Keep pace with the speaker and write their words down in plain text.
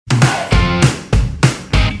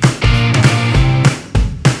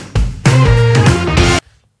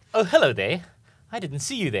Oh, hello there. I didn't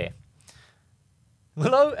see you there.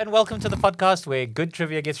 Hello and welcome to the podcast where good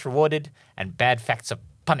trivia gets rewarded and bad facts are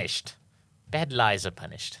punished. Bad lies are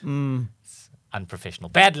punished. It's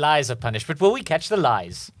unprofessional. Bad lies are punished, but will we catch the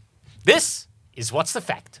lies? This is What's the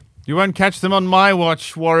Fact? You won't catch them on my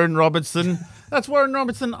watch, Warren Robertson. That's Warren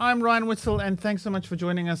Robertson. I'm Ryan Whittle, and thanks so much for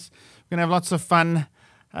joining us. We're going to have lots of fun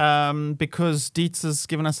because Dietz has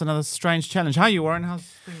given us another strange challenge. How are you, Warren? How's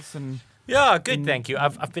things? Yeah, good, thank you.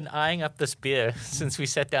 I've been eyeing up this beer since we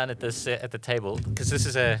sat down at this at the table because this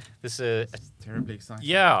is a Terribly exciting.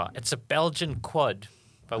 yeah, it's a Belgian quad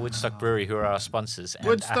by Woodstock Brewery, who are our sponsors. And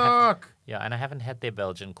Woodstock! and I haven't had their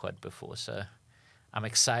Belgian quad before, so I'm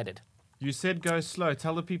excited. You said go slow.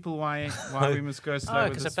 Tell the people why we must go slow Oh,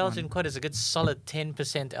 with because this a Belgian one. quad is a good solid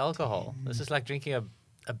 10% alcohol. This is like drinking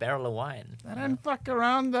a barrel of wine. They don't fuck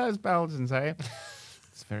around, those Belgians, eh?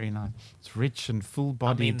 It's very nice. It's rich and I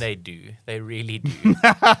full-bodied. mean, they do. They really do.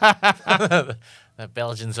 The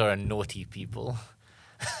Belgians are a naughty people.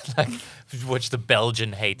 Like, watch the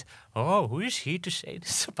Belgian hate. Oh, who is he to say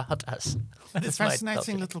this about us? What It's is a my fascinating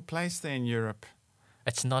Belgian- little place there in Europe.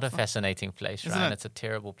 It's not a fascinating place, Isn't Ryan. it? It's a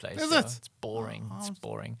terrible place. Is yeah. it? It's boring. It's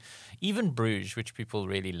boring. Even Bruges, which people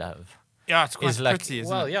really love, Yeah, it's quite is like, pretty,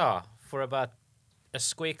 isn't well, it? yeah, for about a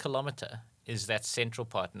square kilometer is that central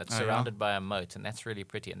part, and it's Oh, yeah? surrounded by a moat, and that's really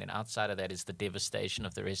pretty. And then outside of that is the devastation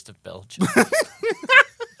of the rest of Belgium.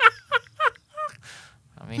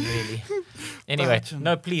 I mean, really. Anyway, Belgium.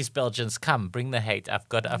 no, please, Belgians, come, bring the hate. I've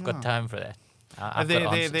got time for that. I've got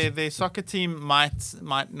answers. Their soccer team might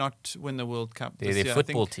not win the World Cup. Their this year. I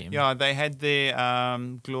football think. team. Yeah, they had their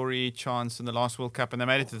glory chance in the last World Cup, and they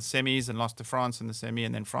made it to the semis and lost to France in the semi,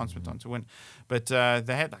 and then France went on to win. But they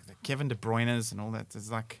had like the Kevin De Bruyne's and all that.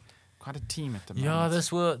 There's like quite a team at the Yeah,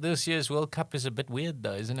 moment. this year's World Cup is a bit weird,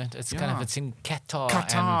 though, isn't it? It's kind of Yeah. it's in Qatar.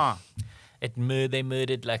 Qatar. And they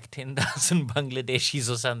murdered like 10,000 Bangladeshis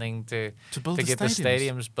or something to build the get the stadiums.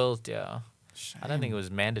 stadiums built. Yeah, Shame. I don't think it was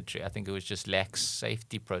mandatory. I think it was just lax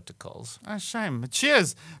safety protocols. Oh, shame. But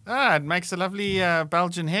cheers. It makes a lovely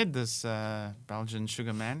Belgian head, this Belgian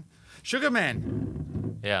sugar man. Sugar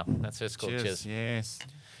man. Yeah, that's what it's called. Cheers. Cheers. Yes.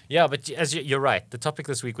 Yeah, but as you're right, the topic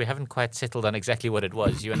this week we haven't quite settled on exactly what it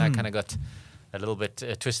was. You and I kind of got a little bit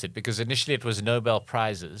twisted because initially it was Nobel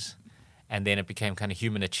Prizes. And then it became kind of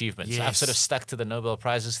human achievements. So I've sort of Yes. stuck to the Nobel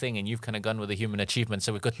Prizes thing, and you've kind of gone with the human achievement.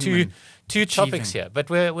 So we've got Human two topics achieving. here, but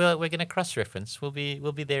we're going to cross reference. We'll be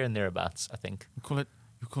there and thereabouts, I think. You call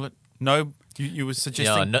it no. You were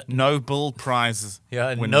suggesting no- Nobel Prizes.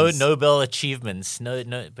 Yeah, winners. no Nobel achievements.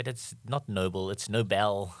 No, but it's not Nobel. It's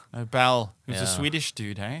Nobel. Nobel. He was a Yeah. Swedish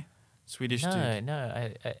dude, hey? Swedish dude.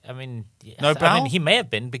 I mean, yeah, Nobel? I mean, he may have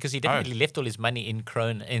been because he definitely left all his money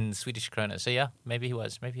in Swedish krona. So yeah, maybe he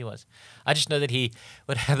was. I just know that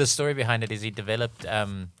the story behind it is he developed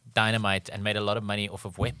dynamite and made a lot of money off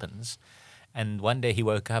of weapons. And one day he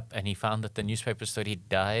woke up and he found that the newspapers thought he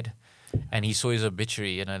died, and he saw his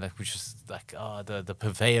obituary, which was like, oh, the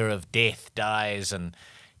purveyor of death dies, and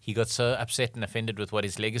he got so upset and offended with what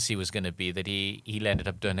his legacy was going to be that he ended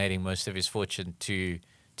up donating most of his fortune to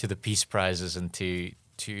the peace prizes and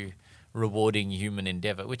to rewarding human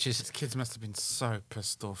endeavor, which is His kids must have been so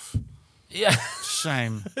pissed off. yeah.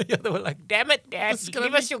 Shame. Yeah, they were like, "Damn it, Dad, This is gonna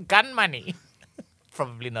give us your gun money."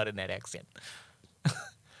 Probably not in that accent.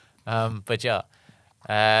 But yeah,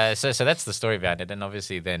 so that's the story behind it, and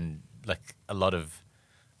obviously then like a lot of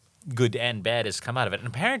good and bad has come out of it, and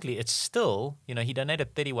apparently it's still, he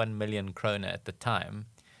donated 31 million krona at the time,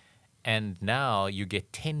 and now you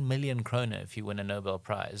get 10 million krona if you win a Nobel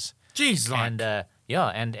Prize. Jeez, like.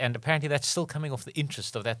 And and apparently that's still coming off the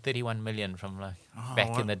interest of that 31 million from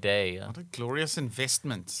back in the day. What a glorious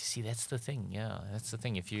investment. See, that's the thing. Yeah, that's the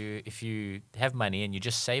thing. If you have money and you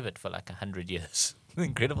just save it for like 100 years,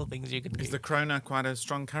 incredible things you can do. Is the krona quite a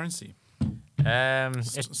strong currency? Same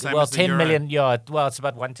as the 10 euro? million. Yeah, well, it's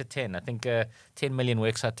about 1 to 10. I think 10 million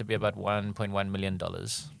works out to be about $1.1 million.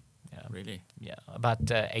 Yeah, Really? yeah, about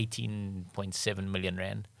 18.7 million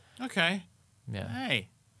rand. Okay. Yeah. Hey,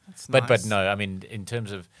 that's But nice. no, I mean, in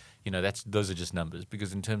terms of, those are just numbers,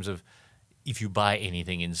 because in terms of if you buy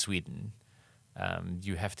anything in Sweden,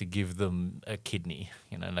 you have to give them a kidney,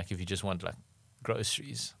 like if you just want like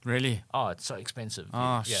groceries. Really? Oh, it's so expensive.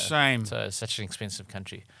 Oh, shame. It's such an expensive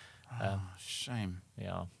country. Shame.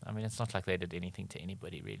 Yeah, I mean, it's not like they did anything to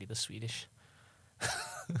anybody really, the Swedish.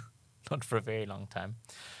 Not for a very long time.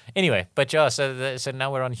 Anyway, but yeah, so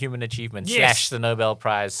now we're on human achievement / the Nobel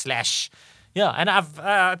Prize / yeah, and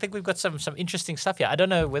I think we've got some interesting stuff here. I don't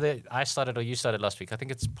know whether I started or you started last week. I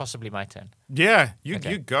think it's possibly my turn. Yeah, you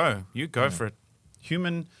Okay. go for it.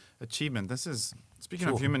 Human achievement. It's Speaking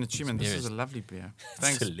of human achievement, this is a lovely beer.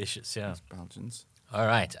 Thanks, Delicious, yeah. Belgians. All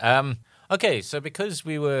right. Okay, so because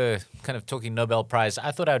we were kind of talking Nobel Prize,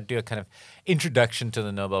 I thought I would do a kind of introduction to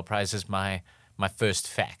the Nobel Prize as my first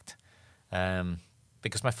fact.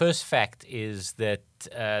 Because my first fact is that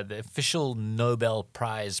the official Nobel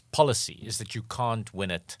Prize policy is that you can't win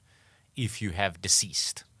it if you have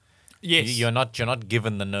deceased. Yes. You're not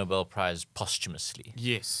given the Nobel Prize posthumously.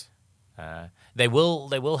 Yes. They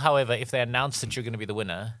will, however, if they announce that you're going to be the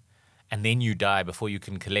winner, and then you die before you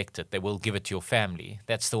can collect it, they will give it to your family.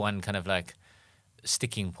 That's the one kind of like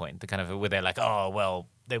sticking point, the kind of where they're like, oh well,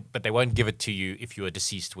 but they won't give it to you if you are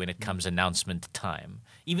deceased when it comes announcement time.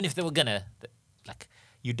 Even if they were gonna, like,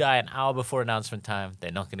 you die an hour before announcement time,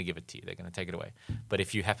 they're not going to give it to you. They're going to take it away. But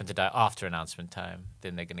if you happen to die after announcement time,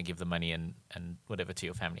 then they're going to give the money and whatever to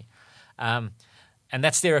your family. And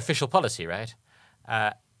that's their official policy, right?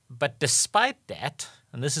 But despite that,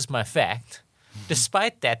 and this is my fact,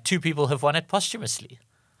 despite that, 2 people have won it posthumously.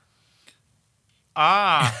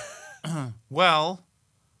 Well,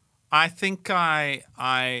 I think I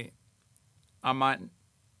might.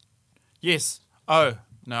 Yes. Oh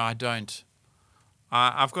no, I don't.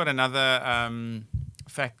 I've got another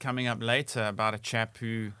fact coming up later about a chap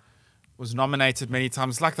who was nominated many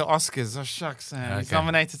times, like the Oscars. Oh shucks, he's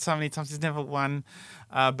nominated so many times, he's never won.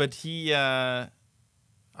 But he, I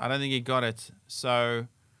don't think he got it. So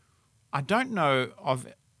I don't know of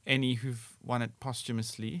any who've won it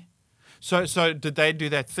posthumously. So did they do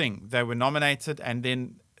that thing? They were nominated and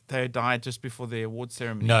then they died just before the award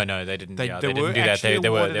ceremony. No, they didn't. They didn't do that. They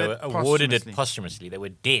were awarded it posthumously. They were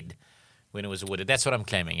dead when it was awarded. That's what I'm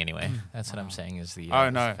claiming anyway. That's what I'm saying is the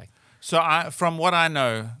fact. So from what I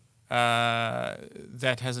know,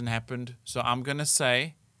 that hasn't happened. So I'm going to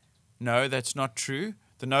say, no, that's not true.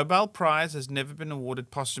 The Nobel Prize has never been awarded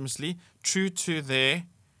posthumously, true to their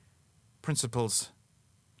principles.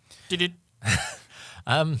 Did it?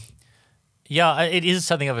 Yeah, it is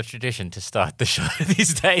something of a tradition to start the show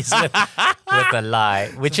these days with a lie,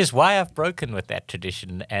 which is why I've broken with that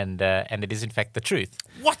tradition, and it is in fact the truth.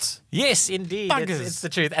 What? Yes, indeed, it's the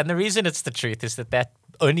truth, and the reason it's the truth is that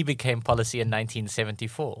only became policy in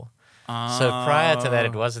 1974. So prior to that,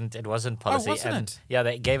 it wasn't policy. Oh, wasn't it? Yeah,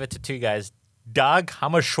 they gave it to 2 guys. Dag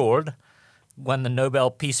Hammarskjöld won the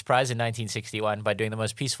Nobel Peace Prize in 1961 by doing the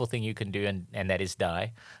most peaceful thing you can do, and that is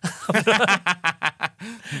die.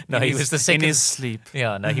 No, he was the second. In his sleep.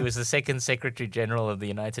 Yeah, no, he was the second Secretary General of the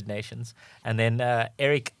United Nations. And then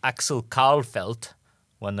Erik Axel Karlfeldt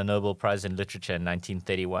won the Nobel Prize in Literature in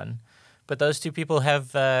 1931. But those 2 people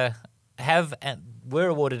were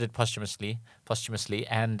awarded it posthumously,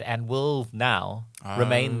 and will now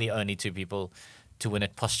remain the only 2 people to win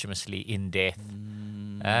it posthumously in death.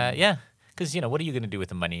 Yeah. Because, what are you going to do with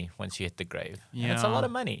the money once you hit the grave? Yeah. And it's a lot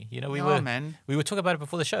of money. We were talking about it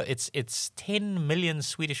before the show. It's 10 million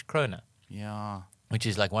Swedish krona. Yeah. Which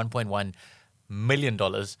is like $1.1 million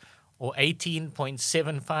or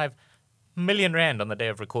 18.75 million rand on the day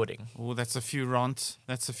of recording. Oh, that's a few rand.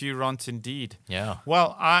 That's a few rand indeed. Yeah.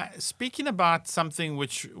 Well, speaking about something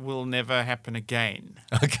which will never happen again.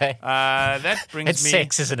 Okay. That brings it's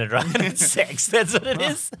sex, isn't it, right? It's sex. That's what it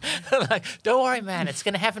is. Like, don't worry, man. It's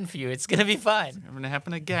going to happen for you. It's going to be fine. It's going to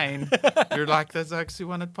happen again. You're like, that's actually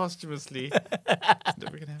won it posthumously. It's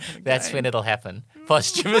never going to happen again. That's when it'll happen.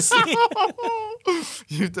 Posthumously.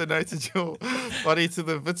 You've donated your body to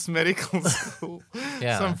the Wits Medical School.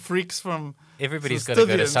 Yeah. Some freaks from... Everybody's got to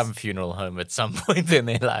go to some funeral home at some point in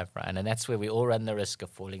their life, Ryan, and that's where we all run the risk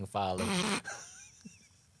of falling foul of...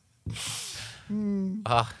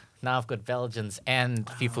 now I've got Belgians and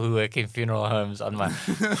people who work in funeral homes on my...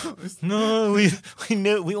 No, we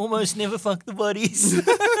almost never fuck the bodies.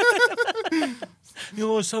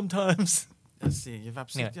 Sometimes. Let's see, you've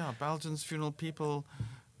upset... Yeah, Belgians, funeral people...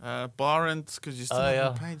 Barrent, because you still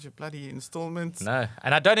haven't paid your bloody installments. No,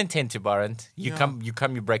 and I don't intend to, Barrent. You come,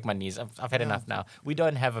 you break my knees. I've had enough now. We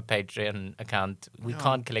don't have a Patreon account. We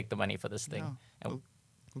can't collect the money for this thing. We'll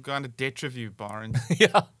go on a debt review, Barrent.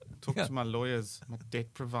 Talk to my lawyers, my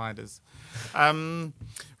debt providers.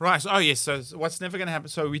 Right. So, yes. So what's never going to happen?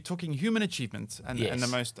 So we're talking human achievement, and the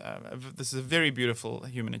most. This is a very beautiful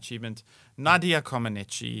human achievement. Nadia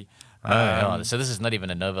Comaneci. So this is not even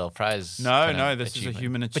a Nobel Prize. No, this is a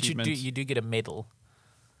human achievement. But you do get a medal.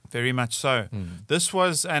 Very much so. This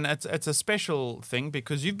was, and it's a special thing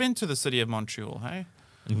because you've been to the city of Montreal, hey?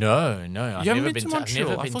 No, I've never been to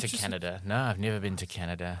Montreal. I've never been to Canada. No, I've never been to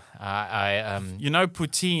Canada. You know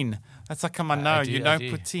poutine. That's like, come on, no, you know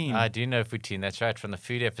poutine. I do know poutine. That's right, from the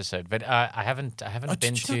food episode. But I haven't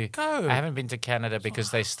been to. I haven't been to Canada because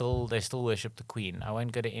they still worship the Queen. I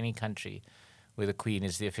won't go to any country where the Queen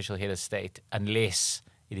is the official head of state, unless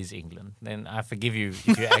it is England. Then I forgive you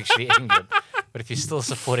if you're actually England. But if you're still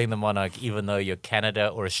supporting the monarch, even though you're Canada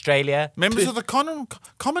or Australia, Members of the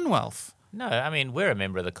Commonwealth. no, I mean we're a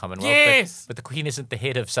member of the Commonwealth. Yes. But the Queen isn't the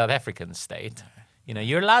head of South African state. You know,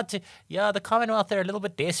 you're allowed to. Yeah, the Commonwealth, they're a little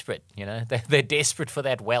bit desperate. You know, they're desperate for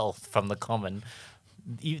that wealth from the common,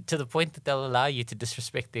 to the point that they'll allow you to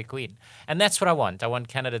disrespect their queen. And that's what I want. I want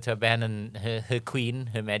Canada to abandon her queen,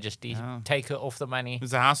 Her Majesty, take her off the money.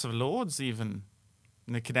 There's the House of Lords even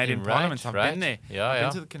in the Canadian Right, Parliament. I've right. been there. Yeah, I've yeah.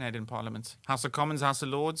 been to the Canadian Parliament. House of Commons, House of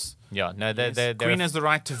Lords. Yeah, no, they're Queen has the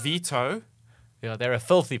right to veto. yeah, they're a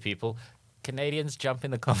filthy people. Canadians, jump in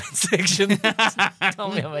the comment section. Tell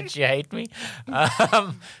me how much you hate me.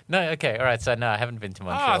 No, okay, all right. So no, I haven't been to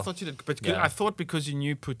Montreal. Oh, I thought you did, but Yeah. I thought because you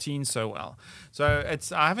knew poutine so well. So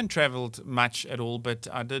I haven't travelled much at all, but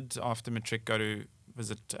I did after matric go to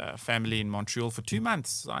visit family in Montreal for 2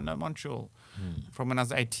 months. I know Montreal from when I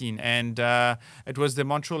was 18, and it was the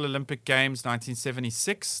Montreal Olympic Games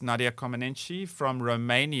 1976. Nadia Comaneci from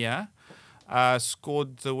Romania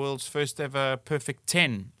scored the world's first ever perfect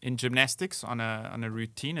 10 in gymnastics on a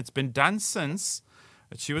routine. It's been done since,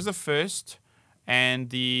 but she was the first. And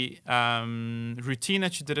the routine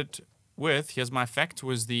that she did it with, here's my fact,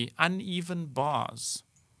 was the uneven bars.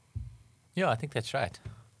 Yeah, I think that's right.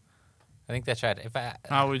 I think that's right. If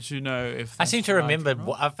How would you know if I seem that's to right remember. or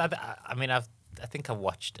wrong? I think I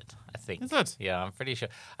watched it. I think. Is it? Yeah, I'm pretty sure.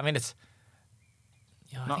 I mean, it's.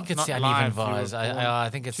 Yeah, I Not- think it's not the live, uneven you were bars. born I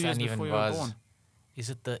think it's 2 the years uneven before you were bars. born.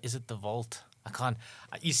 Is it the vault? I can't.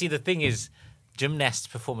 You see, the thing is, gymnasts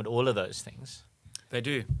perform at all of those things. They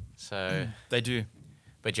do. So, They do.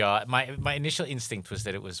 but yeah, my initial instinct was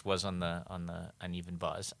that it was on the uneven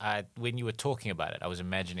bars. When you were talking about it, I was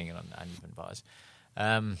imagining it on the uneven bars.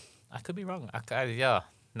 I could be wrong. Yeah.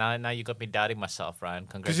 Now you got me doubting myself, Ryan.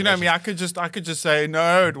 Because you know me, I could just say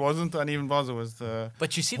no, it wasn't uneven bars. It was the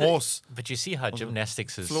But you see horse. But you see how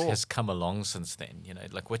gymnastics has come along since then. You know,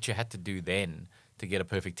 like what you had to do then to get a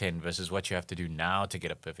perfect 10 versus what you have to do now to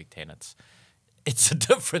get a perfect 10. It's a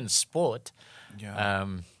different sport. Yeah.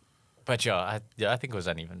 But I think it was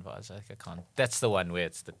uneven bars. I can't. That's the one where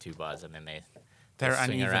it's the 2 bars and then they They're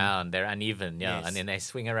swing uneven. around. They're uneven, yeah, Yes. and then they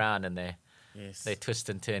swing around and Yes. they twist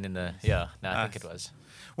and turn in the I think it was.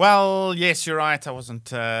 Well, yes, you're right. I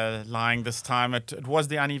wasn't lying this time. It was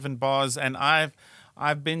the uneven bars, and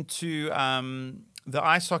I've been to the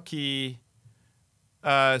ice hockey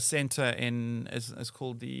center in is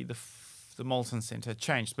called the Molson Center. It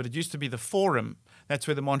changed, but it used to be the Forum. That's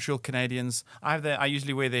where the Montreal Canadiens. I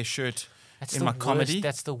usually wear their shirt in my comedy.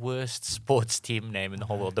 That's the worst sports team name in the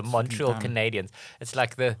whole world. The Montreal dumb. Canadiens. It's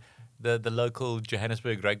like the local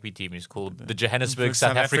Johannesburg rugby team is called the Johannesburg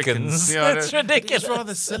South Africans. Yeah, That's ridiculous. It's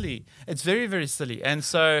rather silly. It's very, very silly. And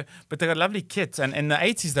so, but they got lovely kits. And in the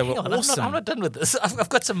 80s, they were Hang on, awesome. I'm not done with this. I've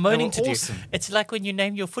got some moaning were to do. awesome. It's like when you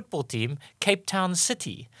name your football team Cape Town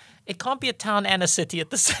City. It can't be a town and a city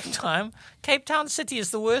at the same time. Cape Town City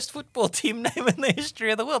is the worst football team name in the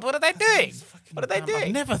history of the world. What are they doing? What are they I've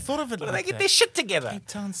doing? never thought of it What do like they get that. their shit together? Cape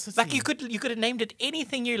Town City. Like you could have named it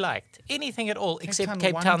anything you liked, anything at all, except Town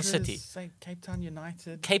Cape Town Wanderers, City. say Cape Town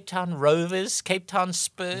United. Cape Town Rovers, Cape Town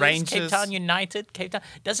Spurs, Rangers. Cape Town United, Cape Town.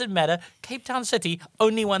 Doesn't matter. Cape Town City,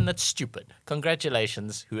 only one that's stupid.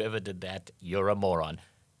 Congratulations, whoever did that. You're a moron.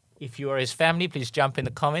 If you are his family, please jump in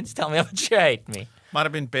the comments. Tell me how much you hate me. Might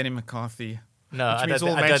have been Benny McCarthy. No, Which I means don't,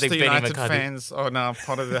 all I don't Manchester think Benny United McCarthy. fans are now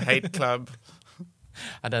part of the hate club.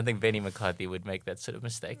 I don't think Benny McCarthy would make that sort of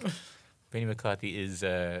mistake. Benny McCarthy he's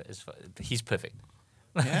perfect.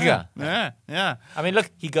 Yeah. Yeah. I mean,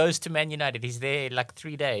 look, he goes to Man United. He's there like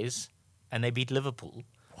 3 days, and they beat Liverpool.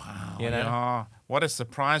 Wow. You know? Yeah. What a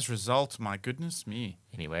surprise result. My goodness me.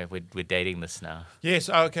 Anyway, we're dating this now. Yes.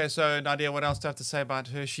 Okay. So, Nadia, what else do I have to say about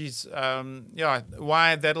her? She's,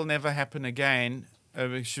 why that'll never happen again.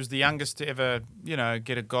 She was the youngest to ever,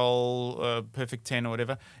 get a goal, perfect 10 or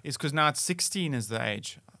whatever, is because now it's 16 is the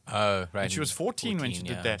age. Oh, right. And she was 14 when she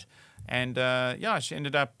did yeah. that. And, she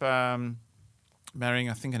ended up marrying,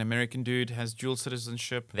 I think, an American dude, has dual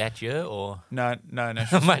citizenship. That year or? No.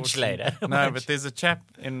 She was Much 14. later. No, but there's a chap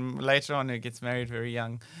later on who gets married very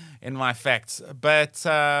young in my facts. But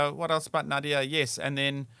what else about Nadia? Yes, and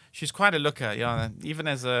then she's quite a looker. Even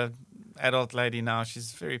as a adult lady now.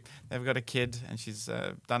 They've got a kid, and she's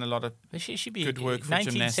done a lot of She should be good work for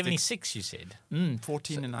 1976, you said.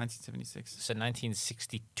 14 in 1976. So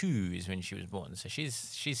 1962 is when she was born. So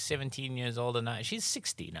she's 17 years older now. She's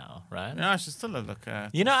 60 now, right? No, she's still a look.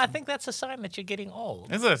 You know, I think that's a sign that you're getting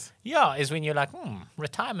old. Is it? Yeah, is when you're like,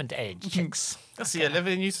 retirement age chicks. See,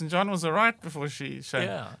 Olivia Newton-John was all right before she showed.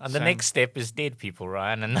 Yeah, and the next step is dead people,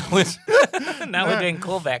 Ryan, and now we're doing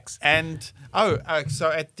callbacks. And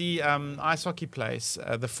so at the ice hockey place,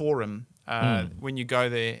 the Forum, when you go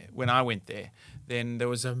there, when I went there, then there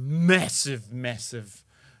was a massive,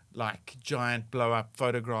 like giant blow up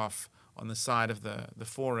photograph on the side of the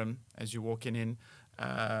Forum as you're walking in.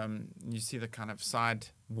 You see the kind of side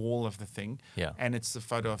wall of the thing, and it's a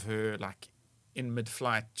photo of her like in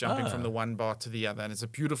mid-flight jumping from the one bar to the other, and it's a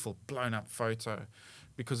beautiful blown up photo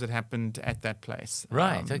because it happened at that place.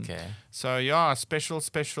 Right. Okay. So yeah,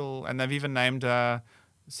 special, and they've even named a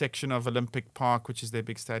section of Olympic Park, which is their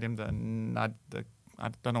big stadium, I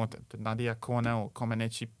don't know what the Nadia Corner or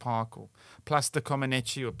Comaneci Park or Plus the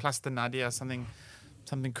Comaneci or Plus the Nadia, something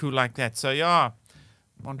cool like that. So yeah,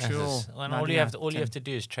 Montreal. And all you have to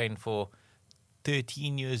do is train for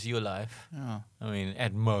 13 years of your life. Yeah. I mean,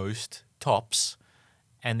 at most, tops,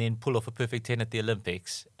 and then pull off a perfect 10 at the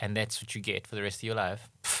Olympics, and that's what you get for the rest of your life.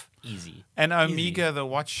 Pff, easy. And Omega,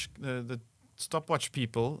 the stopwatch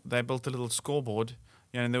people, they built a little scoreboard.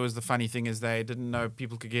 And there was the funny thing is they didn't know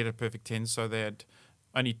people could get a perfect 10, so they had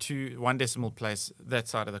only one decimal place that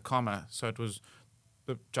side of the comma. So it was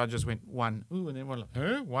the judges went 1. Ooh, and then we're like,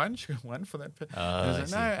 huh? 1? She got 1 for that.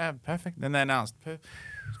 No, perfect. Then they announced,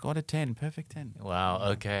 scored a 10, perfect 10. Wow,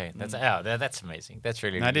 okay. That's amazing. That's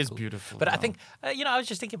really, really That is cool. beautiful. But I think, I was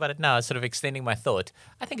just thinking about it now, sort of extending my thought.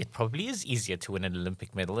 I think it probably is easier to win an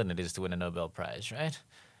Olympic medal than it is to win a Nobel Prize, right?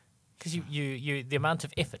 Because you the amount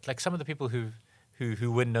of effort, like some of the people who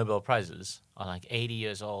win Nobel Prizes are like 80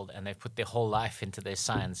 years old and they've put their whole life into their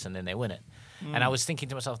science and then they win it. And I was thinking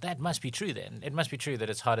to myself, that must be true then. It must be true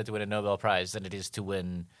that it's harder to win a Nobel Prize than it is to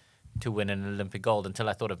win an Olympic gold, until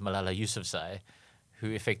I thought of Malala Yousafzai,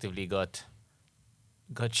 who effectively got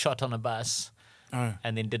shot on a bus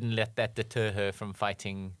and then didn't let that deter her from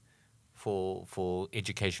fighting for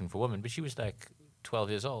education for women. But she was like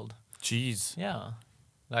 12 years old. Jeez. Yeah.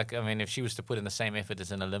 Like, I mean, if she was to put in the same effort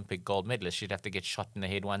as an Olympic gold medalist, she'd have to get shot in the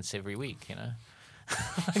head once every week,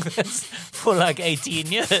 like that's for like 18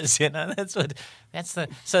 years,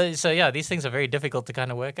 So yeah, these things are very difficult to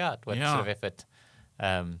kind of work out what sort of effort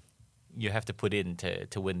you have to put in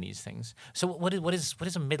to win these things. So what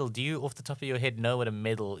is a medal? Do you, off the top of your head, know what a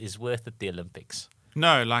medal is worth at the Olympics?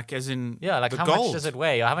 No, like as in like the how gold. much does it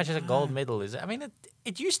weigh? Or how much is a gold medal? Is it? I mean,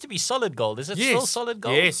 it used to be solid gold. Is it still solid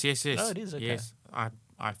gold? Yes. No, it is. Okay. Yes,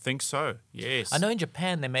 I think so. Yes. I know in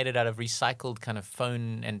Japan they made it out of recycled kind of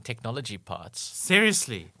phone and technology parts.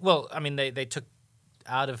 Seriously? Well, I mean, they took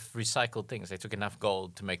out of recycled things. They took enough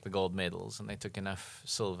gold to make the gold medals, and they took enough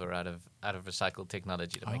silver out of recycled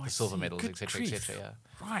technology to make the silver medals, etc., etc.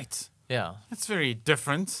 Yeah. Right. Yeah. That's very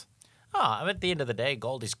different. At the end of the day,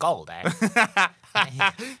 gold is gold, eh?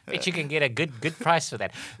 Bet you can get a good price for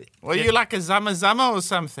that. Well, you like a zama or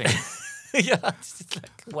something? Yeah, it's just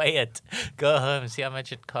like, weigh it, go home, see how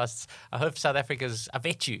much it costs. I hope South Africa's, I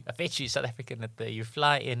bet you South African, that you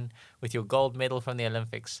fly in with your gold medal from the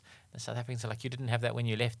Olympics. The South Africans are like, you didn't have that when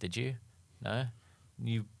you left, did you? No?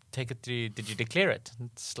 You take it to, did you declare it?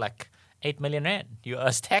 It's like 8 million rand. You owe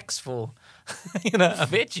us tax for, I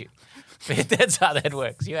bet you. But that's how that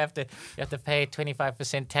works. You have to pay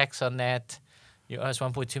 25% tax on that. You owe us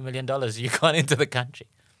 $1.2 million. You can't enter the country.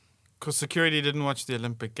 Because security didn't watch the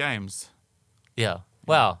Olympic Games. Yeah.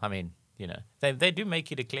 Well, I mean, they do make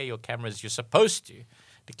you declare your cameras. You're supposed to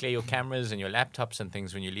declare your cameras and your laptops and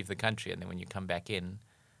things when you leave the country. And then when you come back in,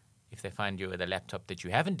 if they find you with a laptop that you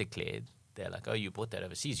haven't declared, they're like, oh, you bought that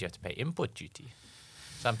overseas. You have to pay import duty.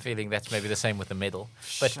 So I'm feeling that's maybe the same with the medal.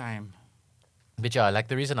 Shame. But yeah, like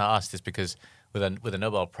the reason I asked is because with a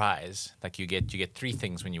Nobel Prize, like you get 3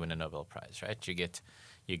 things when you win a Nobel Prize, right? You get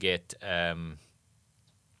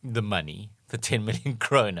the money, the 10 million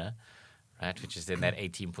kroner, right, which is then that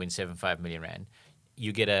 18.75 million rand.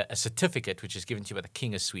 You get a certificate, which is given to you by the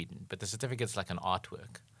King of Sweden, but the certificate's like an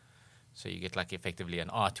artwork. So you get like effectively an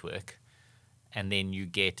artwork, and then you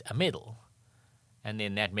get a medal. And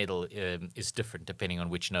then that medal is different depending on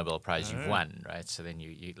which Nobel Prize you've won, right? So then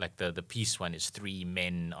you like the peace one is 3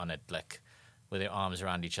 men on it, like with their arms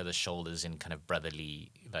around each other's shoulders in kind of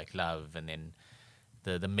brotherly like love. And then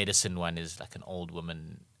the medicine one is like an old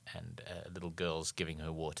woman and little girls giving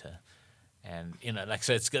her water. And,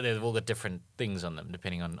 so they've all got different things on them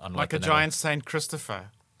depending on like a giant Saint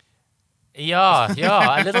Christopher.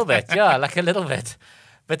 Yeah, a little bit. Yeah, like a little bit.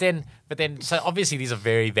 But then, so obviously these are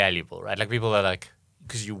very valuable, right? Like people are like,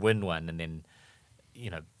 because you win one, and then,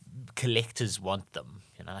 collectors want them.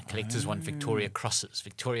 Like collectors want Victoria Crosses.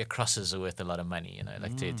 Victoria Crosses are worth a lot of money,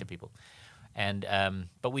 like to people. And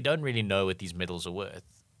but we don't really know what these medals are worth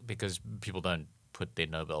because people don't put their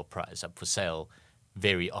Nobel Prize up for sale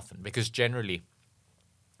very often. Because generally,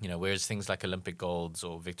 whereas things like Olympic golds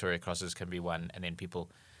or Victoria Crosses can be won, and then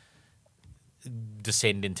people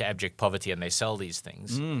descend into abject poverty and they sell these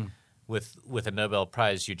things. With a Nobel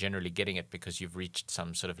Prize, you're generally getting it because you've reached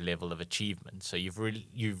some sort of level of achievement. So you've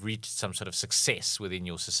reached some sort of success within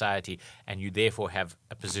your society, and you therefore have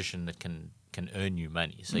a position that can earn you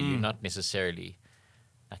money. So you're not necessarily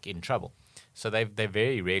like in trouble. So they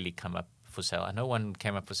very rarely come up for sale. I know one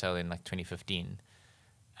came up for sale in like 2015,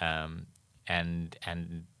 and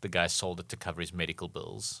the guy sold it to cover his medical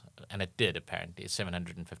bills, and it did apparently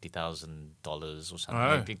 $750,000 or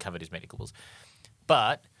something. It covered his medical bills,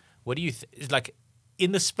 but what do you like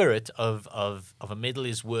in the spirit of a medal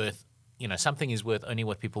is worth, something is worth only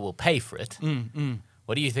what people will pay for it.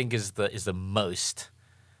 What do you think is the most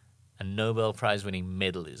a Nobel Prize winning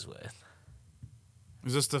medal is worth?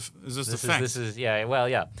 Is this the fact?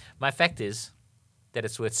 My fact is that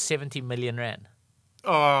it's worth 70 million rand.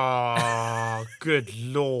 Oh, good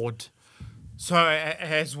Lord. So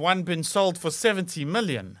has one been sold for 70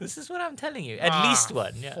 million? This is what I'm telling you. At least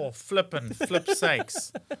one. Yeah. For flip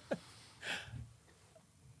sakes.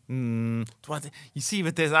 You see,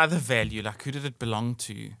 but there's other value, like who did it belong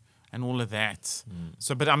to and all of that.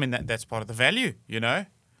 So, but I mean, that's part of the value, Yeah.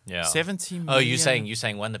 70 million. Oh, you're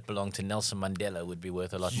saying one that belonged to Nelson Mandela would be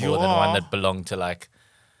worth a lot more than one that belonged to like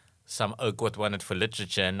some Oakwood won it for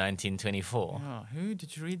literature in 1924. Oh, who?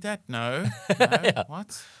 Did you read that? No. Yeah.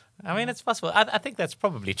 What? I mean, it's possible. I think that's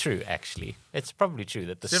probably true, actually. It's probably true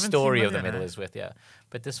that the story of the medal is worth,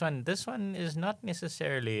 But this one is not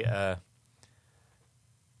necessarily a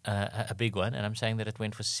big one, and I'm saying that it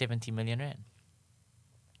went for 70 million rand.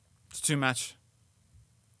 It's too much.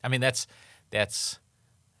 I mean, that's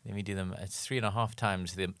let me do them. It's 3.5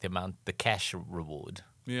 times the amount, the cash reward.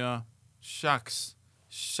 Yeah. Shucks.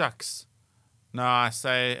 No, I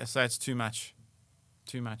say it's too much.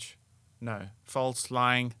 Too much. No. False,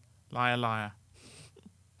 lying. Liar.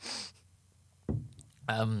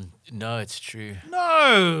 No, it's true.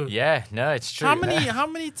 No. Yeah, no, it's true. How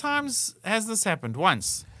many times has this happened?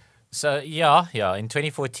 Once. So yeah. In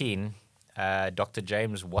 2014, Dr.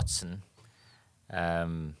 James Watson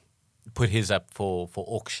put his up for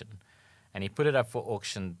auction, and he put it up for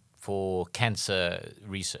auction for cancer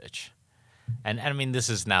research. And I mean, this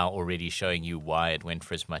is now already showing you why it went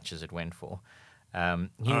for as much as it went for.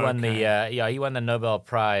 He won the Nobel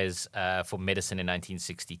Prize for medicine in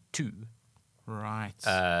 1962. Right.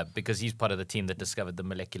 Because he's part of the team that discovered the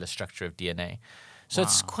molecular structure of DNA. So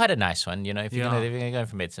it's quite a nice one, if you're going to go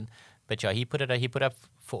for medicine. But he put up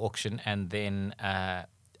for auction, and then a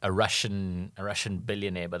Russian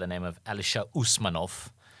billionaire by the name of Alisher Usmanov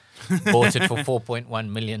bought it for $4.1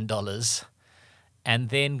 million, and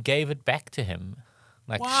then gave it back to him.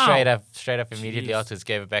 Like straight up immediately afterwards,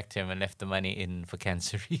 gave it back to him and left the money in for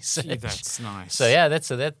cancer research. Gee, that's nice. So yeah,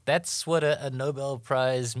 that's what a Nobel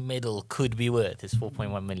Prize medal could be worth. Is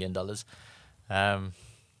 $4.1 million,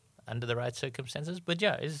 under the right circumstances. But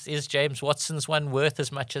yeah, is James Watson's one worth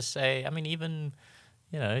as much as even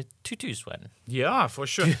Tutu's one? Yeah, for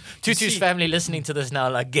sure. Tutu's family listening to this now,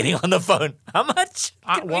 like getting on the phone. How much?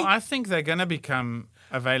 I think they're going to become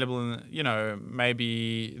available in,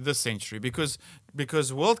 maybe this century because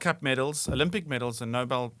World Cup medals, Olympic medals, and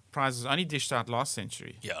Nobel Prizes only dished out last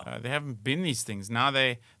century. Yeah. There haven't been these things. Now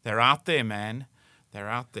they're out there, man. They're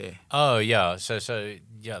out there. Oh, yeah. So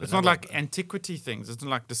yeah. It's not like antiquity things. It's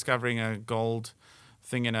not like discovering a gold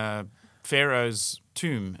thing in a pharaoh's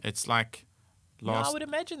tomb. It's like I would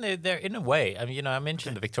imagine they're in a way. I mean, I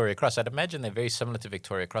mentioned the Victoria Cross. I'd imagine they're very similar to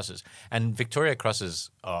Victoria Crosses. And Victoria Crosses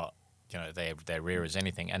are, they're rare as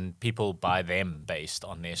anything, and people buy them based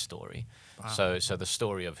on their story. Wow. So the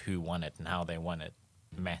story of who won it and how they won it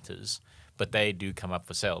matters. But they do come up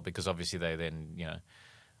for sale because obviously they then,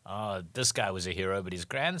 this guy was a hero, but his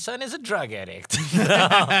grandson is a drug addict.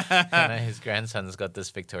 His grandson's got this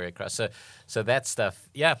Victoria Cross. So that stuff,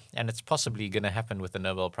 yeah, and it's possibly going to happen with the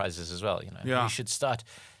Nobel Prizes as well. You should start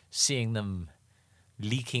seeing them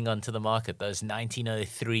leaking onto the market. Those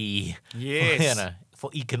 1903, for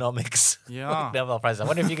economics, Nobel Prizes. I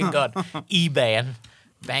wonder if you can go on eBay and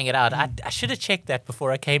bang it out. I should have checked that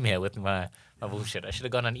before I came here with my bullshit. I should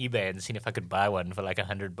have gone on eBay and seen if I could buy one for like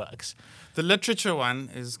 $100. The literature one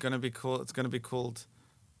is going to be called. It's going to be called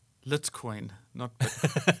Litecoin, not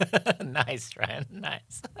Nice, Ryan.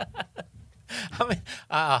 Nice. I mean,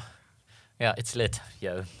 yeah, it's lit,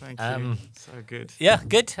 yo. Thank you. So good. Yeah,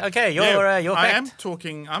 good. Okay, your I fact. am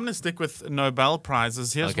talking. I'm going to stick with Nobel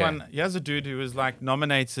prizes. Here's Okay. one. Here's a dude who was like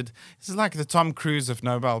nominated. This is like the Tom Cruise of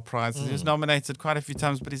Nobel prizes. He was nominated quite a few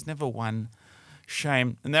times, but he's never won.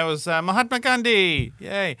 Shame. And that was Mahatma Gandhi.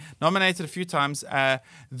 Yay. Nominated a few times.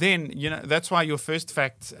 Then, that's why your first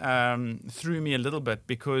fact threw me a little bit,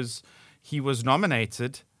 because he was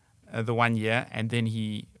nominated the 1 year and then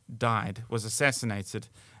he died, was assassinated.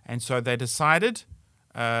 And so they decided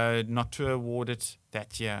not to award it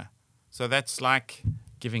that year. So that's like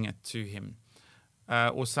giving it to him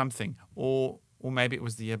or something. Or maybe it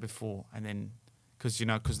was the year before. And then, because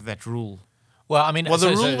of that rule. Well, I mean, Well,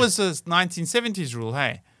 the rule was a 1970s rule,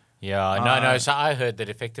 hey? Yeah, no. So I heard that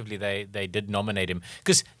effectively they did nominate him,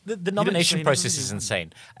 because the nomination process is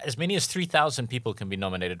insane. As many as 3,000 people can be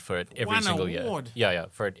nominated for it every One single award. year. Yeah,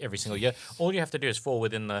 for it every single year. All you have to do is fall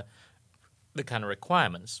within the kind of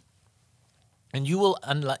requirements, and you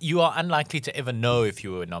are unlikely to ever know if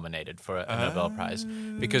you were nominated for a Nobel Prize,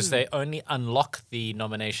 because they only unlock the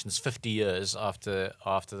nominations 50 years after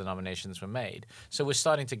the nominations were made. So we're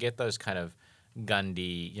starting to get those kind of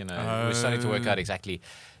Gandhi, we're starting to work out exactly.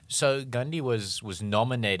 So Gandhi was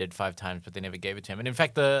nominated 5 times, but they never gave it to him. And in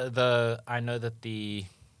fact, I know that the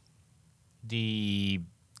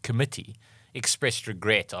committee expressed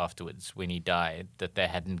regret afterwards when he died that they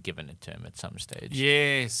hadn't given it to him at some stage.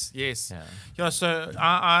 Yes. Yeah, so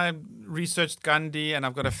I researched Gandhi, and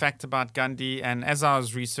I've got a fact about Gandhi. And as I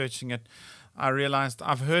was researching it, I realized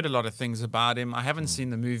I've heard a lot of things about him. I haven't seen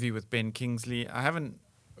the movie with Ben Kingsley. I haven't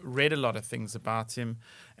read a lot of things about him.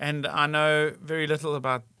 And I know very little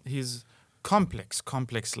about his complex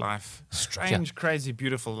life. Strange, crazy,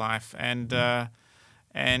 beautiful life. And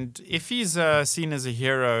if he's seen as a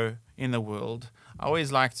hero in the world, I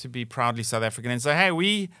always like to be proudly South African and say, hey,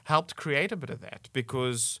 we helped create a bit of that,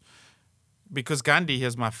 because Gandhi,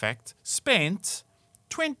 here's my fact, spent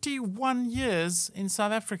 21 years in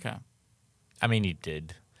South Africa. I mean, he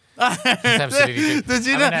did. He's absolutely true. Did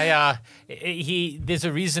you know? There's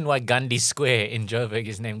a reason why Gandhi Square in Joburg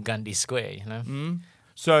is named Gandhi Square,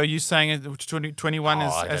 So you're saying it 21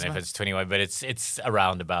 is... I don't know if it's 21, but it's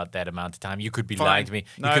around about that amount of time. You could be Fine. lying to me.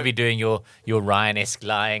 No. You could be doing your Ryan-esque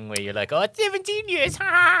lying where you're like, it's 17 years.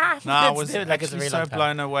 Ha! No, I It's was like it's a actually very so long time.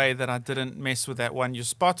 blown away that I didn't mess with that one. You're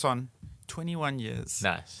spot on. 21 years.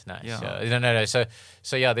 Nice. Yeah. No.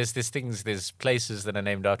 So yeah, there's places that are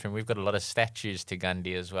named after him. We've got a lot of statues to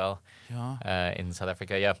Gandhi as well. Yeah. In South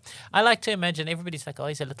Africa. Yeah, I like to imagine everybody's like,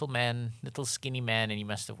 he's a little skinny man, and he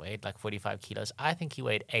must have weighed like 45 kilos. I think he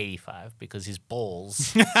weighed 85 because his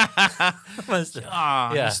balls must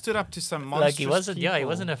have. He stood up to some monstrous Like he wasn't. people. Yeah, he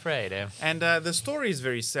wasn't afraid. Eh? And the story is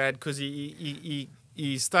very sad, because he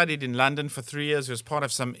studied in London for 3 years. He was part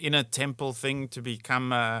of some inner temple thing to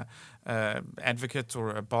become a advocate or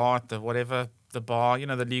a bar at the bar,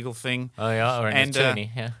 the legal thing. Oh yeah, or an attorney.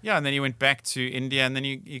 Yeah. Yeah, and then he went back to India, and then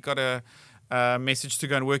he got a message to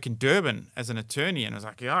go and work in Durban as an attorney, and I was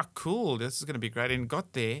like, yeah, cool, this is going to be great. And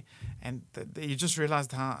got there, and you just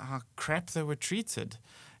realized how crap they were treated,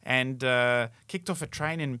 and kicked off a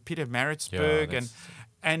train in Pietermaritzburg,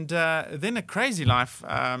 and then a crazy life.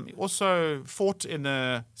 He also fought in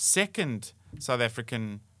the second South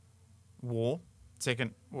African war.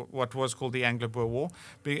 What was called the Anglo-Boer War,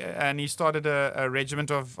 and he started a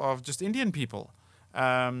regiment of just Indian people,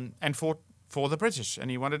 and fought for the British,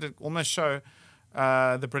 and he wanted to almost show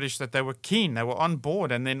the British that they were keen, they were on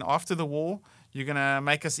board, and then after the war, you're going to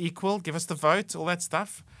make us equal, give us the vote, all that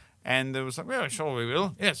stuff. And there was like, well, sure we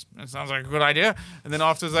will. Yes, that sounds like a good idea. And then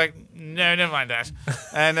afterwards, like, no, never mind that.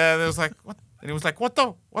 And there was like, what? And he was like, what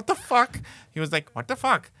the fuck? He was like, what the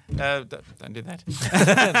fuck? Don't do that. No,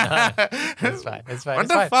 it's fine. What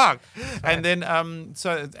the fuck? And then,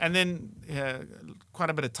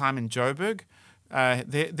 quite a bit of time in Joburg.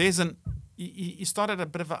 He started a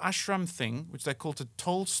bit of an ashram thing, which they called a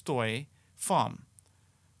Tolstoy farm,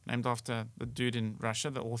 named after the dude in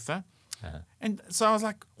Russia, the author. And so I was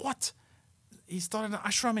like, what? He started an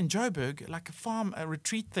ashram in Joburg, like a farm, a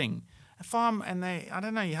retreat thing. A farm, and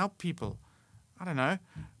you help people. I don't know.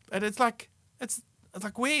 But it's like,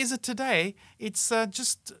 where is it today? It's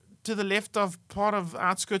just to the left of part of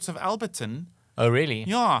outskirts of Alberton. Oh, really?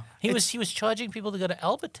 Yeah. He was charging people to go to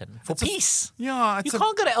Alberton for peace. You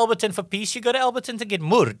can't go to Alberton for peace. You go to Alberton to get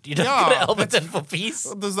murd. You don't go to Alberton for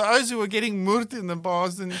peace. There's those who were getting murd in the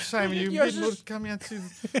bars, and shame you murd come here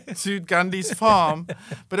to Gandhi's farm.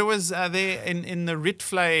 But it was there in the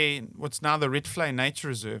Ritvlei, what's now the Ritvlei Nature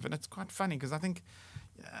Reserve, and it's quite funny because I think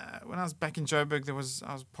when I was back in Joburg, I was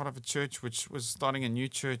part of a church which was starting a new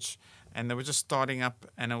church, and they were just starting up,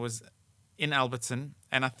 and it was in Alberton,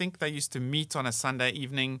 and I think they used to meet on a Sunday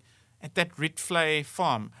evening at that Ritvlei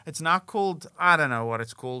farm. It's now called, I don't know what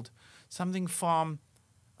it's called, something farm.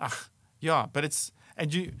 Yeah, but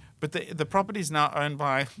the property is now owned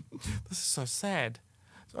by, this is so sad,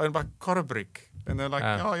 it's owned by Corabrik. And they're like,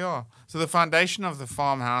 oh, yeah. So the foundation of the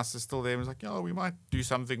farmhouse is still there. It was like, we might do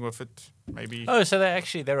something with it, maybe. Oh, so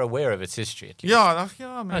they're aware of its history at least.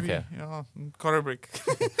 Yeah, maybe. Okay. Yeah, Corabrik.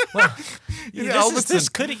 Well, Yeah, this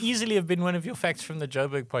could easily have been one of your facts from the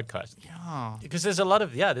Joburg podcast. Yeah. Because there's a lot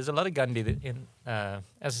of Gandhi in, as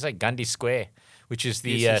I say, Gandhi Square, which is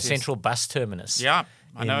the central bus terminus. Yeah,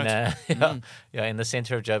 I know it. Yeah, in the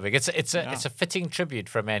center of Joburg. It's a fitting tribute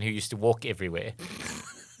for a man who used to walk everywhere.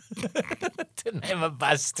 To name a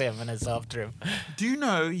bus terminus after him. Do you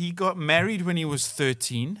know he got married when he was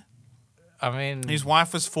 13? I mean, His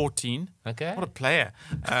wife was 14. okay. What a player.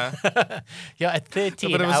 Yeah, at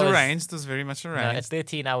 13, But it was arranged. It was very much at arranged.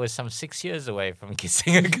 13, I was some 6 years away from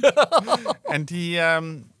kissing a girl. And he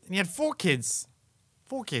had 4 kids.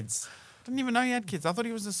 4 kids. Didn't even know he had kids. I thought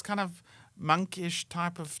he was this kind of monkish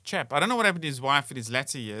type of chap. I don't know what happened to his wife in his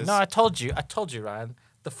latter years. No, I told you, Ryan.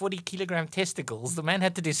 The 40-kilogram testicles, the man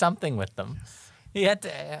had to do something with them. He had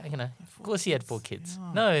to, of course he had 4 kids.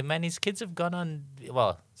 Yeah. No, man, his kids have gone on,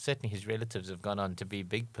 well, certainly his relatives have gone on to be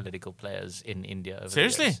big political players in India over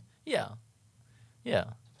Seriously? the years. Yeah.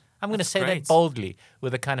 I'm going to say great. that boldly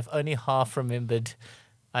with a kind of only half-remembered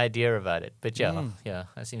idea about it. But yeah,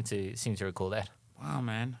 I seem to recall that. Wow,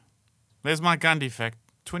 man. There's my Gandhi fact.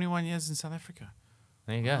 21 years in South Africa.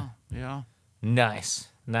 There you go. Wow. Yeah. Nice.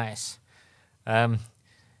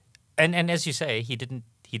 And as you say, he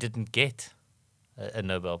didn't get a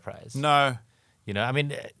Nobel Prize. No. I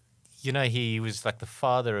mean, he was like the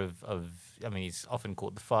father of he's often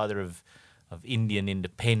called the father of Indian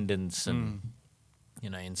independence and,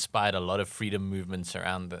 inspired a lot of freedom movements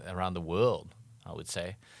around the world, I would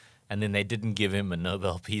say. And then they didn't give him a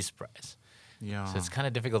Nobel Peace Prize. Yeah. So it's kind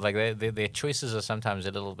of difficult. Like their choices are sometimes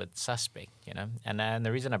a little bit suspect, And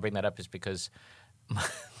the reason I bring that up is because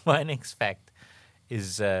my next fact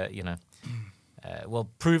is,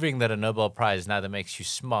 proving that a Nobel Prize neither makes you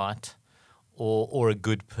smart or a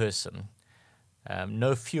good person.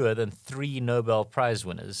 No fewer than 3 Nobel Prize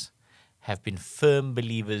winners have been firm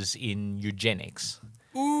believers in eugenics.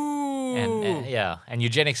 Ooh. And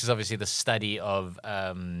eugenics is obviously the study of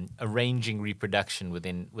arranging reproduction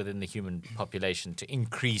within the human population to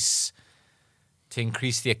increase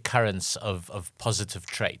the occurrence of positive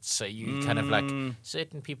traits. So you kind of like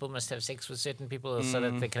certain people must have sex with certain people so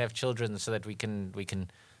that they can have children, so that we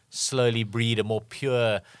can slowly breed a more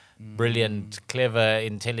pure, brilliant, clever,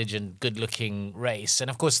 intelligent, good-looking race. And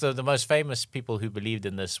of course, the most famous people who believed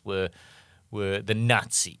in this were the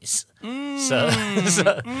Nazis. So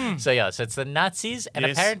it's the Nazis, and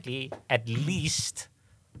apparently at least,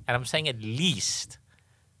 and I'm saying at least,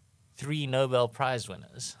 3 Nobel Prize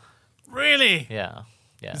winners. Really? Yeah.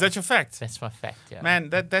 Is that your fact? That's my fact, yeah. Man,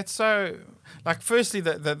 that's so... Like, firstly,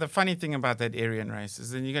 the funny thing about that Aryan race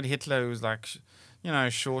is then you got Hitler who's like,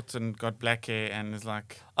 short and got black hair and is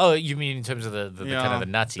like... Oh, you mean in terms of the kind of the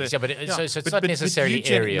Nazis? So it's not necessarily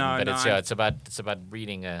Aryan, it's about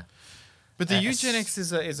breeding a... But the eugenics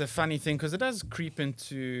is a funny thing because it does creep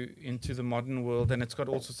into the modern world, and it's got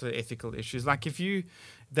all sorts of ethical issues. Like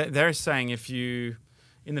they're saying if you...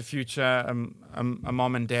 In the future, a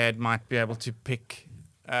mom and dad might be able to pick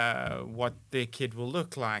what their kid will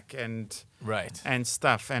look like and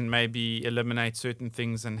stuff, and maybe eliminate certain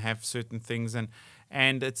things and have certain things, and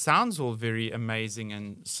it sounds all very amazing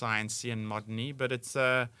and sciencey and modern-y, but it's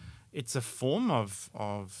a form of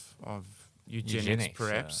eugenics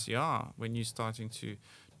perhaps, when you're starting to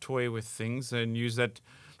toy with things and use that,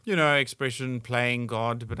 expression playing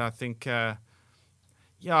God, but I think.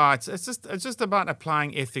 It's just about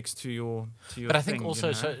applying ethics to your But I think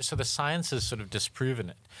also, so the science has sort of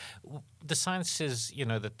disproven it. The science says,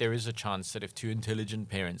 that there is a chance that if 2 intelligent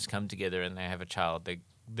parents come together and they have a child,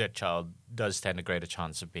 that child does stand a greater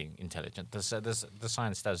chance of being intelligent. The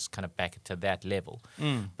science does kind of back it to that level.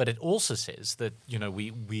 But it also says that,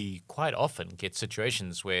 we quite often get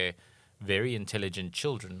situations where very intelligent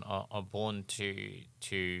children are born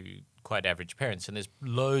to quite average parents, and there's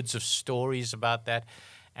loads of stories about that.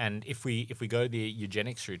 And if we go the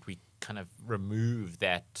eugenics route, we kind of remove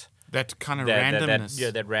that kind of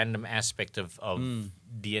randomness, that random aspect of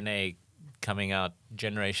DNA coming out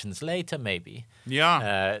generations later, maybe.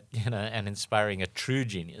 Yeah. And inspiring a true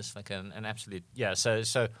genius, like an absolute. Yeah.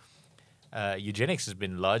 So eugenics has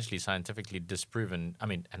been largely scientifically disproven. I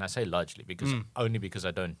mean, and I say largely because only because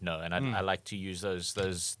I don't know, and I like to use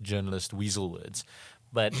those journalist weasel words,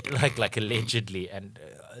 but like allegedly and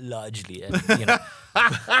largely, and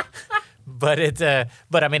but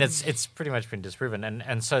I mean, it's pretty much been disproven,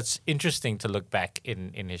 and so it's interesting to look back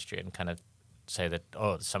in history and kind of say that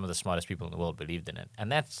some of the smartest people in the world believed in it, and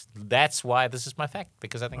that's why this is my fact,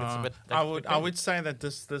 because I think it's a bit. I would say that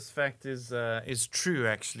this fact is true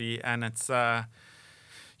actually, and it's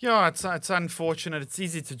it's unfortunate. It's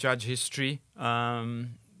easy to judge history,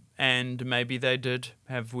 and maybe they did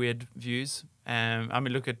have weird views. I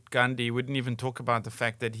mean, look at Gandhi. Wouldn't even talk about the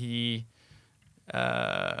fact that he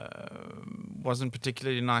wasn't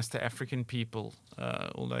particularly nice to African people,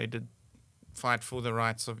 although he did fight for the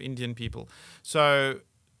rights of Indian people. So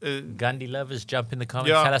Gandhi lovers, jump in the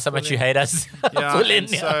comments. Tell us how much you hate us.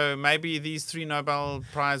 So maybe these 3 Nobel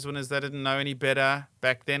Prize winners, they didn't know any better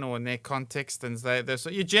back then or in their context, and they're so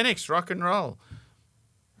eugenics, rock and roll.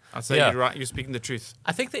 I'd say you're right. You're speaking the truth.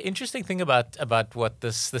 I think the interesting thing about what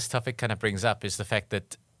this topic kind of brings up is the fact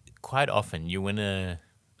that quite often you win a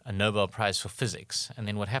Nobel Prize for physics, and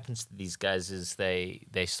then what happens to these guys is they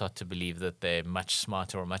start to believe that they're much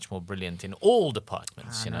smarter or much more brilliant in all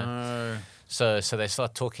departments, So they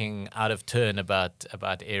start talking out of turn about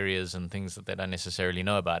areas and things that they don't necessarily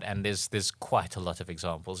know about, and there's quite a lot of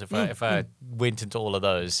examples. If I went into all of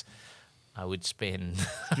those, I would spend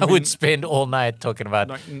spend all night talking about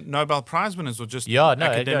like Nobel Prize winners or just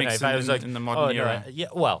academics in the modern era.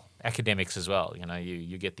 Well, academics as well.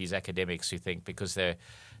 You get these academics who think because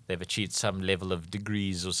they've achieved some level of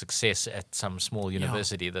degrees or success at some small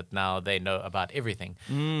university that now they know about everything.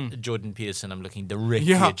 Jordan Peterson, I'm looking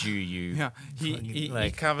directly at you.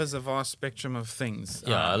 He covers a vast spectrum of things.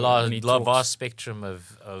 A vast spectrum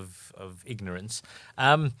of ignorance.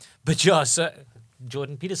 So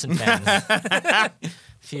Jordan Peterson fans.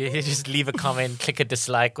 You just leave a comment, click a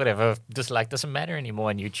dislike, whatever. Dislike doesn't matter anymore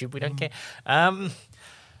on YouTube. We don't care.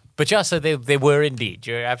 So they were indeed.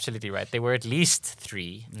 You're absolutely right. There were at least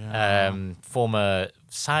 3 former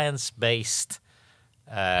science-based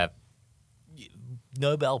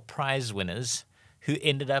Nobel Prize winners who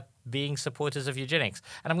ended up being supporters of eugenics.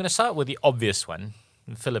 And I'm going to start with the obvious one,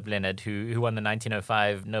 Philip Leonard, who won the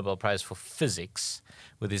 1905 Nobel Prize for Physics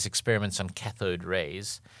with his experiments on cathode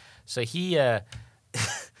rays. So he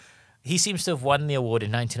seems to have won the award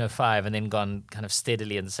in 1905 and then gone kind of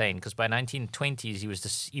steadily insane, because by 1920s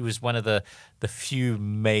he was one of the few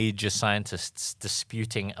major scientists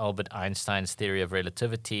disputing Albert Einstein's theory of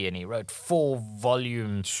relativity, and he wrote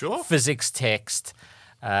 4-volume physics text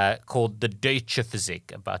called the Deutsche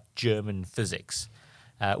Physik, about German physics.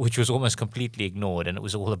 Which was almost completely ignored, and it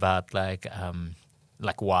was all about like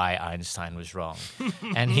why Einstein was wrong,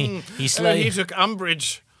 and he slowly he took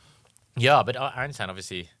umbrage. Yeah, but Einstein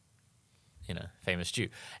obviously, famous Jew,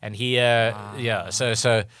 and he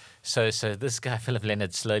So this guy Philip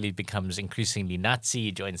Leonard slowly becomes increasingly Nazi.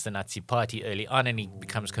 He joins the Nazi party early on, and he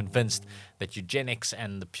becomes convinced that eugenics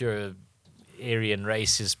and the pure Aryan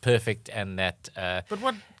race is perfect, and that. But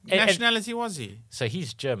what nationality was he? So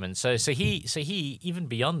he's German. So he even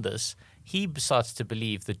beyond this, he starts to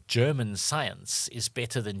believe that German science is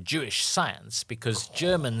better than Jewish science because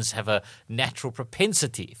Germans have a natural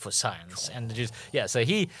propensity for science, and the Jews. So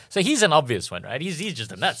he's an obvious one, right? He's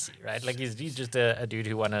just a Nazi, right? Like he's just a dude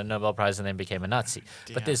who won a Nobel Prize and then became a Nazi.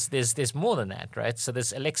 Yeah. But there's more than that, right? So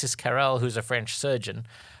there's Alexis Carrel, who's a French surgeon.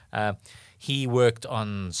 He worked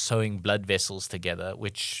on sewing blood vessels together,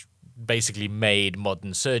 which basically made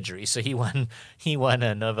modern surgery. So he won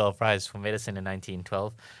a Nobel Prize for medicine in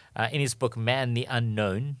 1912. In his book Man the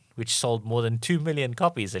Unknown, which sold more than 2 million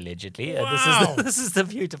copies allegedly. Wow. This is the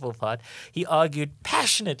beautiful part. He argued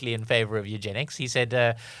passionately in favor of eugenics. He said,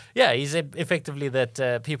 he said effectively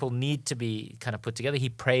that people need to be kind of put together. He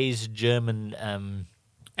praised German.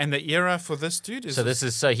 And the era for this dude is.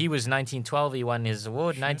 So he was 1912. He won his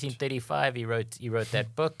award. 1935. He wrote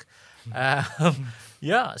that book. So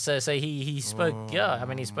he spoke.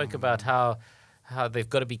 He spoke about how they've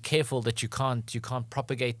got to be careful that you can't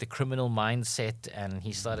propagate the criminal mindset, and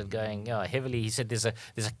he started going heavily. He said there's a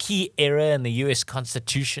key error in the U.S.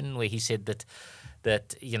 Constitution where he said that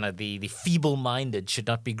the feeble-minded should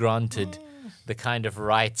not be granted the kind of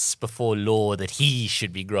rights before law that he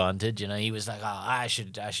should be granted. He was like, I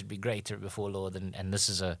should be greater before law and this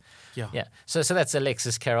is So that's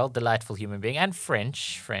Alexis Carrel, delightful human being, and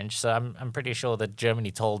French. So I'm pretty sure that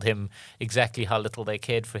Germany told him exactly how little they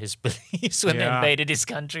cared for his beliefs when they invaded his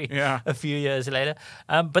country a few years later.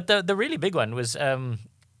 But the really big one was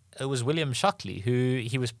it was William Shockley,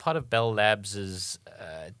 he was part of Bell Labs'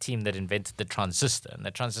 team that invented the transistor, and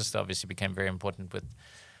the transistor obviously became very important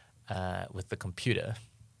with the computer,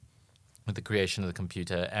 with the creation of the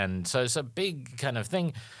computer, and so it's a big kind of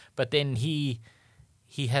thing. But then he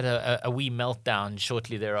had a wee meltdown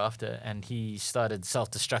shortly thereafter, and he started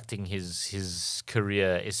self-destructing his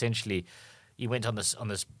career. Essentially, he went on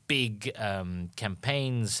this big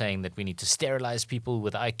campaign saying that we need to sterilize people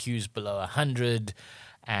with IQs below 100,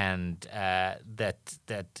 and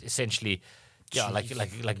that essentially,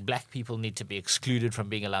 like black people need to be excluded from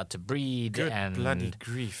being allowed to breed. Good and bloody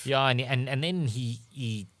grief. Yeah, and then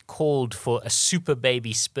he called for a super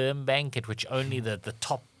baby sperm bank at which only the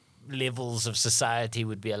top levels of society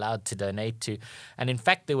would be allowed to donate to. And in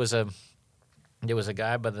fact, there was a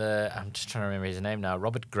guy by I'm just trying to remember his name now,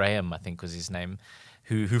 Robert Graham, I think was his name,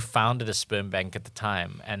 who founded a sperm bank at the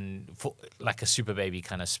time, and for like a super baby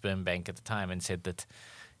kind of sperm bank at the time, and said that,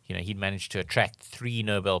 you know, he'd managed to attract 3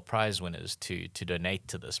 Nobel Prize winners to donate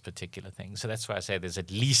to this particular thing. So that's why I say there's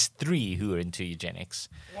at least 3 who are into eugenics.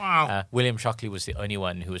 Wow. William Shockley was the only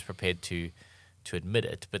one who was prepared to admit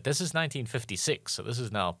it. But this is 1956, so this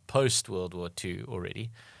is now post-World War II already.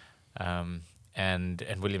 And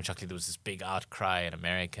William Shockley, there was this big outcry in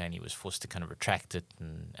America, and he was forced to kind of retract it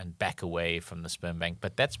and back away from the sperm bank.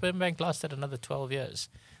 But that sperm bank lasted another 12 years.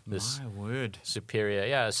 This My word. superior,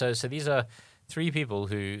 yeah. So these are 3 people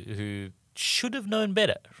who should have known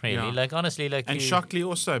better, really. Yeah. Like, honestly, like... And Shockley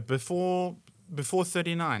also, before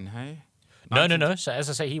 39, hey? No. So as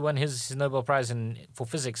I say, he won his Nobel Prize for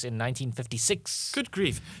physics in 1956. Good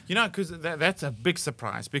grief. You know, because that's a big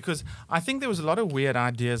surprise, because I think there was a lot of weird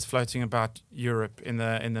ideas floating about Europe in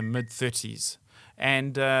the mid-30s.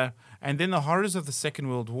 And then the horrors of the Second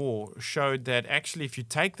World War showed that actually if you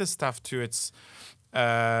take this stuff to its,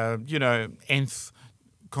 nth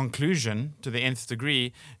conclusion, to the nth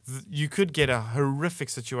degree, you could get a horrific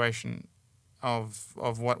situation of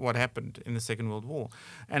what happened in the Second World War.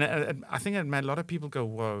 And I think it made a lot of people go,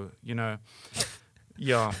 whoa, you know,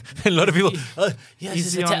 yeah. A lot of people,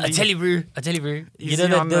 Easy I on tell you, bro. You Easy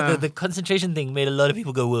know, on the concentration thing made a lot of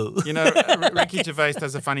people go, whoa. You know, Ricky Gervais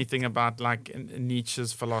does a funny thing about like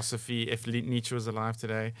Nietzsche's philosophy. If Nietzsche was alive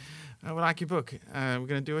today, we like your book. We're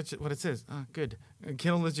going to do what it says. Oh, good.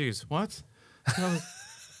 Kill the Jews. What?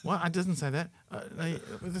 What? I didn't say that.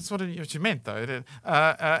 That's what you meant, though.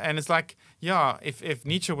 And it's like, yeah, if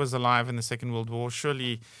Nietzsche was alive in the Second World War,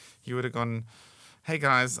 surely he would have gone, hey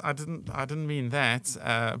guys, I didn't mean that.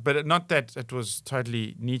 But not that it was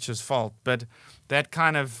totally Nietzsche's fault, but that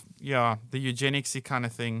kind of, yeah, the eugenicsy kind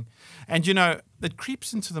of thing. And, you know, it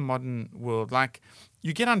creeps into the modern world. Like,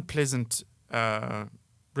 you get unpleasant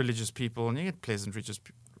religious people, and you get pleasant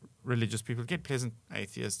religious people, get pleasant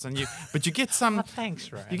atheists, but you get some.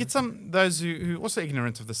 Thanks, Ryan. You get some those who also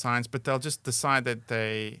ignorant of the science, but they'll just decide that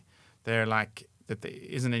they're like that there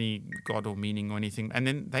isn't any God or meaning or anything, and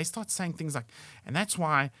then they start saying things like, and that's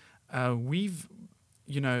why we've,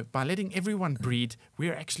 you know, by letting everyone breed,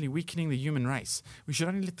 we're actually weakening the human race. We should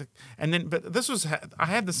only but this was I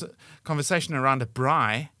had this conversation around a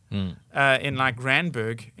braai. In like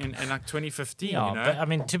Randburg in like 2015. Yeah, you know? but I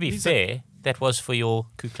mean, to be fair, that was for your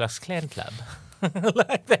Ku Klux Klan club.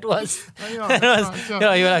 Like that was. Yeah,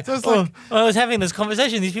 You were like, So it's like- I was having this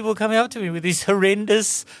conversation. These people were coming up to me with these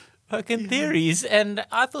horrendous fucking theories, and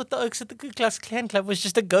I thought the Oaks at the Ku Klux Klan Club was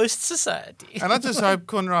just a ghost society. And I just hope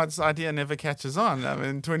Conrad's idea never catches on. I mean,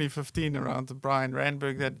 in 2015, around the Brian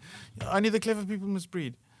Randburg, that only the clever people must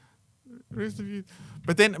breed. Rest of you.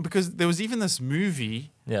 But then, because there was even this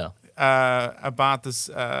movie about this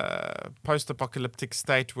post-apocalyptic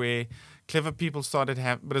state where clever people started to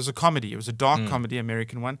have, but it was a comedy. It was a dark comedy,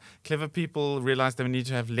 American one. Clever people realized they needed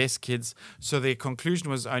to have less kids. So their conclusion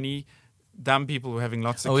was only dumb people were having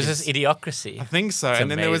lots of kids. Was this Idiocracy? I think so. It's and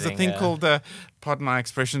then there was a amazing, thing called, pardon my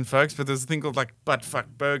expression, folks, but there's a thing called like butt fuck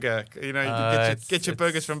burger. You know, you get your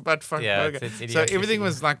burgers from butt fuck burger. it's So Idiocracy. everything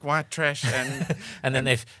was like white trash and And then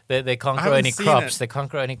they can't I grow haven't any seen crops. it. They can't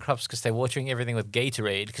grow any crops because they're watering everything with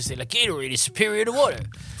Gatorade because they're like, Gatorade is superior to water.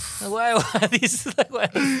 Like, why are these? Like, why?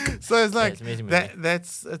 so it's like it's an amazing movie.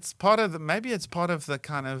 it's part of maybe it's part of the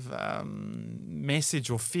kind of message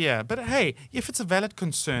or fear. But hey, if it's a valid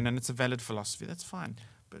concern and it's a valid philosophy, that's fine.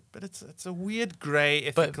 But it's a weird grey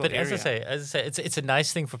ethical But area. as I say, it's a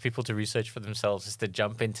nice thing for people to research for themselves, is to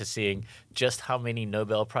jump into seeing just how many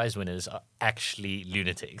Nobel Prize winners are actually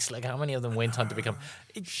lunatics. Like how many of them went on to become,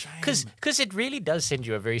 because it really does send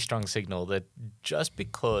you a very strong signal that just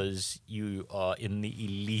because you are in the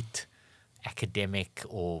elite academic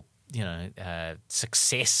or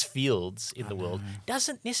success fields in the world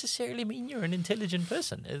doesn't necessarily mean you're an intelligent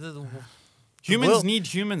person. Humans world- need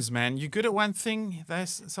humans, man. You're good at one thing,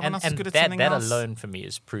 someone else is good at that, something that else. alone for me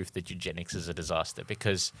is proof that eugenics is a disaster,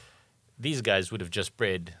 because these guys would have just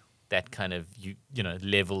bred that kind of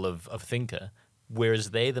level of thinker,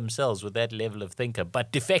 whereas they themselves were that level of thinker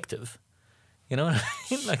but defective. You know what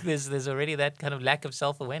I mean? Like there's already that kind of lack of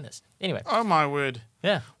self-awareness. Anyway, Oh my word.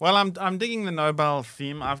 yeah. Well, I'm digging the Nobel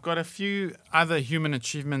theme. I've got a few other human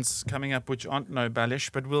achievements coming up which aren't Nobelish,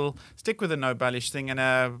 but we'll stick with the Nobelish thing.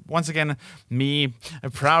 And once again, me, a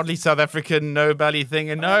proudly South African Nobel thing.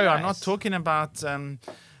 And no, I'm not nice. talking about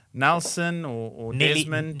Nelson or Nelly-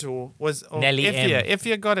 Desmond or Nelly Effia. M.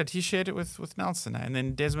 Effia got it. He shared it with Nelson, and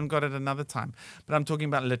then Desmond got it another time. But I'm talking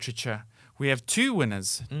about literature. We have two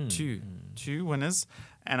winners, two winners,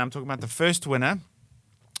 and I'm talking about the first winner.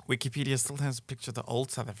 Wikipedia still has a picture of the old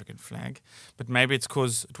South African flag, but maybe it's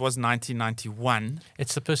because it was 1991.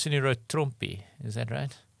 It's the person who wrote Trompi, is that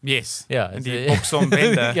right? Yes. Yeah, And it's the a-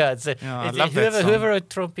 Boxombenda. Yeah, it's I it's love that song. whoever wrote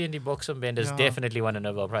Trompi and the Boxombenda has Yeah. definitely won a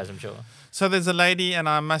Nobel Prize, I'm sure. So there's a lady, and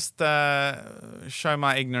I must show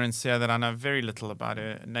my ignorance here that I know very little about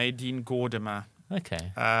her, Nadine Gordimer.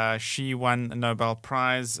 Okay. She won a Nobel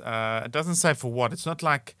Prize. It doesn't say for what. It's not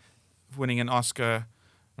like winning an Oscar.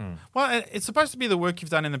 Well, it's supposed to be the work you've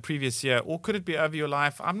done in the previous year, or could it be over your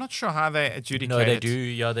life? I'm not sure how they adjudicate No, they it. do.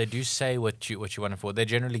 Yeah, they do say what you won it for. They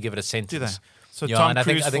generally give it a sentence. Do they? So Yeah, Tom and I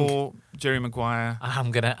think- Cruise for Jerry Maguire. I'm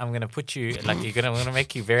gonna put you like I'm gonna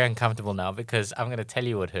make you very uncomfortable now, because I'm gonna tell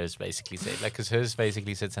you what hers basically said. Like, because hers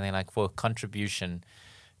basically said something like, for contribution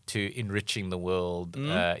to enriching the world,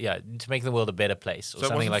 to make the world a better place, or So it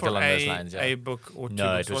something wasn't like for along those lines. Yeah. a book or two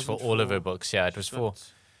No, books. it was for Wasn't all of her books. Yeah, it was for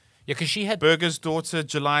because she had Burger's Daughter,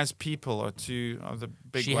 July's People are two of the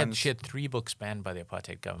big ones. she had 3 books banned by the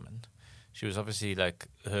apartheid government. She was obviously like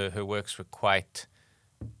her works were quite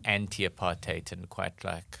anti-apartheid and quite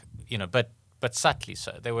like but subtly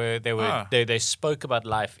so. They spoke about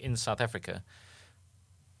life in South Africa,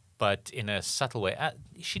 but in a subtle way.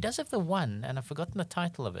 She does have the one, and I've forgotten the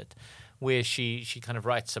title of it, where she kind of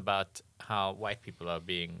writes about how white people are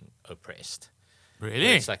being oppressed. Really?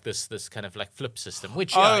 It's like this kind of like flip system,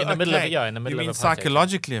 which Oh, in the middle of okay. in the middle You mean of apartheid.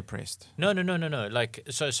 psychologically oppressed? No. Like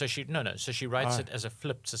so she writes it as a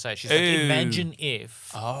flipped society. She's like, Oh. imagine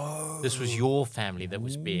if this was your family that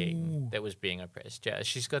was being oppressed. Yeah,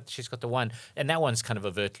 she's got the one, and that one's kind of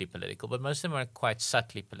overtly political, but most of them are quite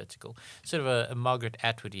subtly political. Sort of a Margaret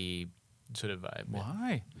Atwoody sort of vibe.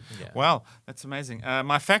 Why? Yeah. Well, that's amazing.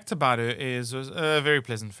 My fact about her was a very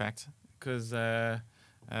pleasant fact, because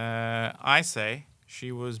I say she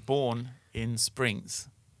was born in Springs.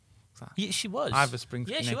 Yeah, she was. I have a Springs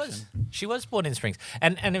Yeah, she was. connection. She was born in Springs,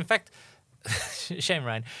 and in fact, shame,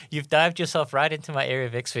 Ryan, you've dived yourself right into my area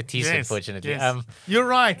of expertise. Unfortunately, Yes. You're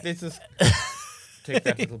right. Let's just take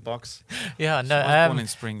that little box. yeah, no, She was born in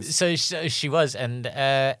Springs. So she was, and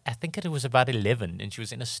I think it was about 11, and she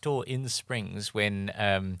was in a store in Springs when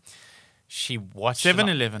she watched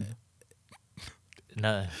 7-Eleven.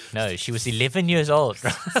 No, she was 11 years old.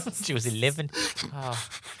 She was 11. Oh,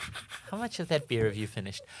 how much of that beer have you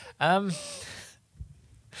finished?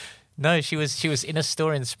 No, she was in a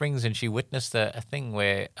store in Springs, and she witnessed a thing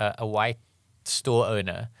where a white store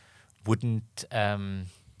owner wouldn't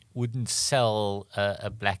sell a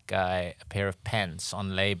black guy a pair of pants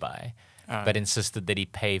on lay-by, but insisted that he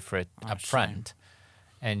pay for it up front.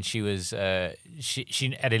 And she was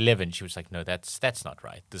she at 11, she was like, no, that's not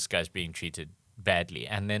right. This guy's being treated badly.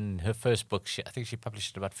 And then her first book, I think she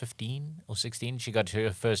published it about 15 or 16. She got her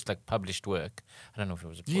first like published work. I don't know if it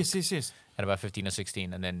was a book. Yes. At about 15 or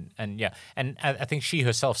 16, and I think she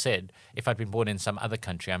herself said, if I'd been born in some other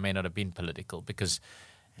country, I may not have been political, because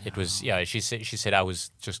it was she said I was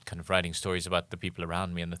just kind of writing stories about the people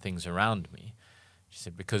around me and the things around me. She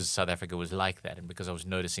said, because South Africa was like that, and because I was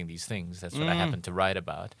noticing these things, that's what I happened to write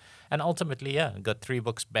about. And ultimately, got 3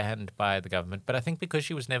 books banned by the government. But I think because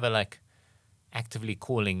she was never like actively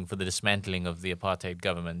calling for the dismantling of the apartheid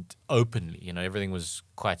government openly, everything was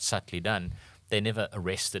quite subtly done. They never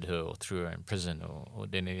arrested her or threw her in prison or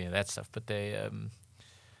did any of that stuff. But they,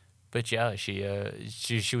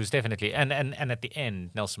 she was definitely, and at the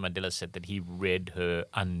end, Nelson Mandela said that he read her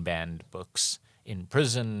unbanned books in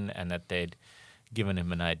prison, and that they'd given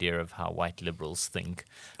him an idea of how white liberals think.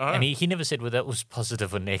 And he never said whether that was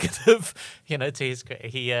positive or negative. To his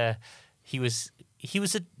he was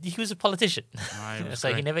a politician.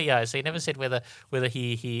 So he never said whether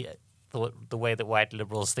he thought the way that white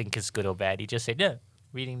liberals think is good or bad. He just said, no,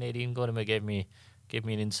 reading Nadine Gordimer gave me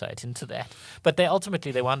an insight into that. But they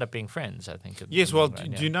wound up being friends, I think. Yes, well,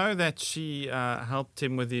 do you know that she helped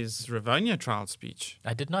him with his Rivonia trial speech?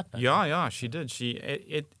 I did not know. Yeah, she did. She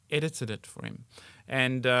edited it for him.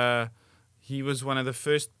 And he was one of the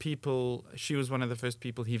first people. She was one of the first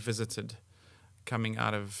people he visited coming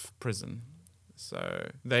out of prison. So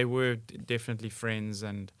they were definitely friends,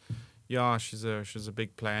 and yeah, she's a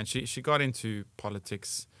big player, and she got into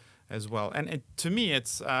politics as well. And to me,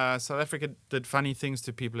 it's South Africa did funny things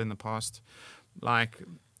to people in the past, like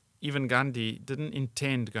even Gandhi didn't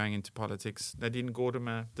intend going into politics. Nadine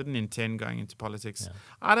Gordimer didn't intend going into politics. Yeah.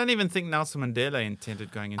 I don't even think Nelson Mandela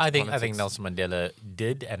intended going into politics. I think Nelson Mandela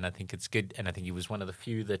did, and I think it's good, and I think he was one of the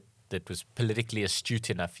few that was politically astute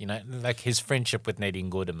enough. Like his friendship with Nadine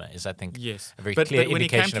Gordimer is, I think, yes, a very clear when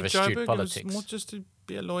indication of he came to astute Joburg, politics. it was more just to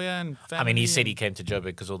be a lawyer and family. I mean, he said he came to Joburg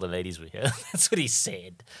because all the ladies were here. That's what he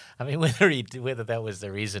said. I mean, whether that was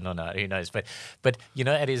the reason or not, who knows? But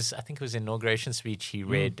at his, I think it was inauguration speech, he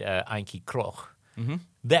read Antjie Krog. Mm-hmm.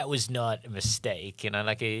 That was not a mistake.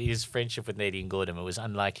 Like his friendship with Nadine Gordimer was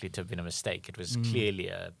unlikely to have been a mistake. It was clearly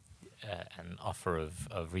an offer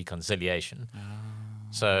of reconciliation.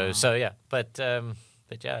 So yeah, but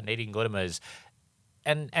yeah, Nadine Gordimer is,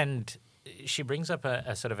 and she brings up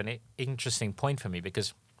a sort of an interesting point for me,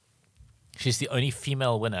 because she's the only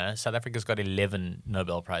female winner. South Africa's got 11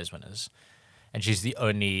 Nobel Prize winners, and she's the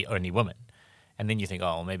only woman. And then you think, oh,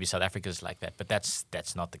 well, maybe South Africa's like that, but that's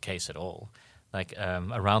not the case at all. Like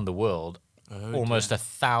around the world, almost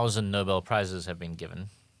 1,000 Nobel Prizes have been given,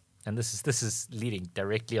 and this is leading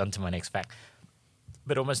directly onto my next fact.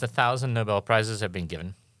 But almost 1,000 Nobel Prizes have been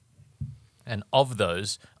given, and of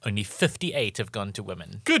those, only 58 have gone to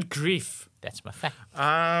women. Good grief! That's my fact.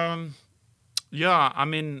 Yeah, I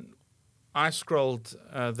mean, I scrolled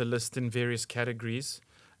the list in various categories,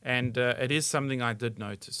 and it is something I did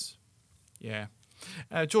notice. Yeah.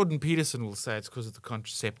 Jordan Peterson will say it's because of the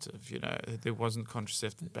contraceptive. There wasn't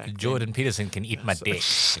contraceptive back then. Jordan Peterson can eat my dick.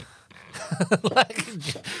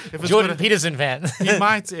 If Jordan Peterson fan. He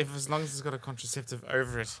might, as long as it's got a contraceptive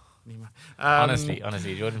over it. Honestly,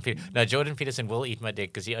 Jordan Peterson will eat my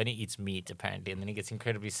dick because he only eats meat apparently, and then he gets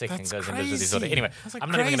incredibly sick and goes and lives with his daughter. Anyway,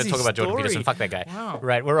 I'm not even going to talk about Jordan Peterson. Fuck that guy. Wow.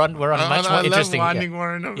 Right, we're on much more interesting.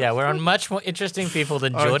 Yeah, we're on much more interesting people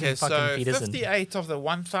than Jordan fucking Peterson. 58 of the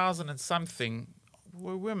 1,000 and something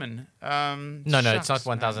were women. No, it's not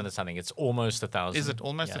 1,000 and something. It's almost 1,000. Is it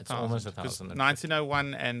almost 1,000? It's almost 1,000.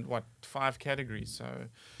 1901 and 5 categories. So,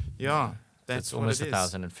 yeah, that's it's almost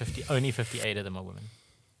 1,050. Only 58 of them are women.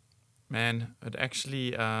 Man, it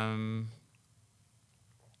actually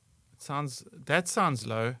sounds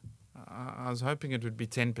low. I was hoping it would be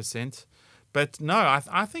 10%, but no,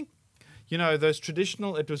 I think it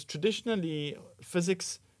was traditionally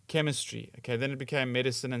physics, chemistry. Okay, then it became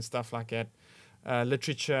medicine and stuff like that.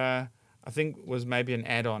 Literature, I think, was maybe an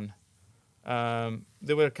add-on.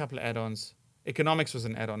 There were a couple of add-ons. Economics was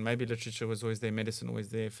an add-on. Maybe literature was always there, medicine always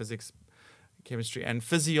there, physics, chemistry, and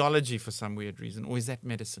physiology for some weird reason always that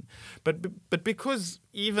medicine. But because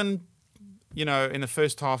even in the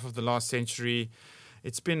first half of the last century,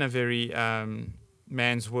 it's been a very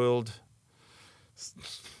man's world.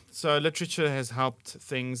 So literature has helped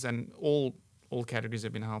things, and all categories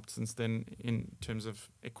have been helped since then in terms of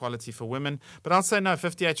equality for women. But I'll say no,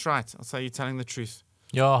 58's right. I'll say you're telling the truth.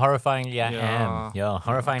 You're horrifyingly I am. You're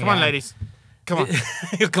horrifyingly. Come on, ladies. Come on.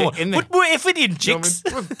 Come on. Put more effort in, chicks.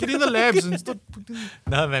 Get in the labs and start.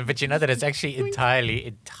 No, man, but you know that it's actually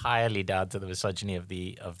entirely down to the misogyny of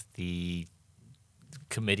the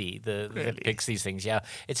committee that picks these things. Yeah,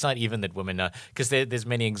 it's not even that women know, because there's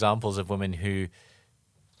many examples of women who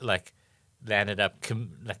landed up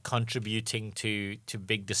contributing to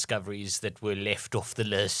big discoveries that were left off the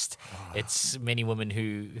list. It's many women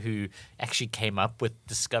who actually came up with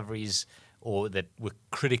discoveries or that were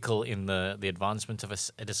critical in the advancement of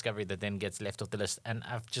a discovery that then gets left off the list. And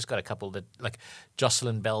I've just got a couple that, like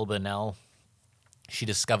Jocelyn Bell Burnell, she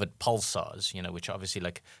discovered pulsars, which are obviously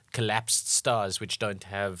like collapsed stars which don't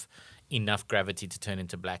have enough gravity to turn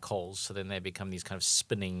into black holes. So then they become these kind of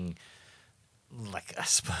spinning, like, I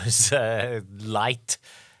suppose, light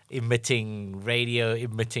emitting, radio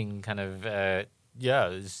emitting kind of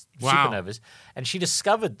supernovas. And she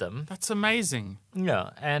discovered them. That's amazing.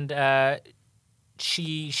 Yeah, and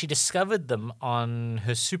she discovered them on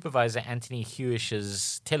her supervisor Anthony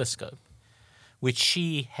Hewish's telescope, which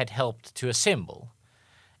she had helped to assemble.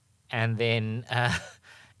 And then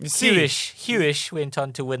Hewish went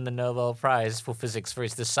on to win the Nobel Prize for physics for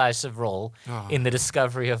his decisive role in the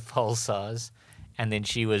discovery of pulsars. And then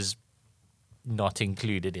she was not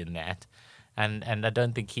included in that. And I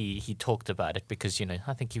don't think he talked about it because,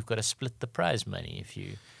 I think you've got to split the prize money if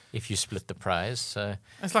you split the prize. So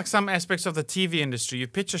it's like some aspects of the TV industry. You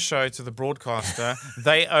pitch a show to the broadcaster,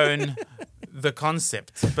 they own the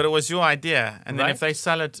concept, but it was your idea. And then if they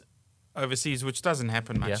sell it overseas, which doesn't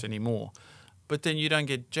happen much Yeah. anymore. But then you don't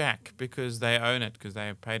get jack because they own it, because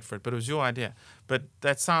they paid for it. But it was your idea. But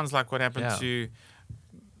that sounds like what happened Yeah. to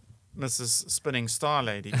Mrs. Spinning Star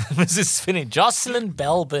Lady. Mrs. Finney, Jocelyn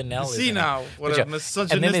Bell Burnell. See isn't it? now, what Which a are- and then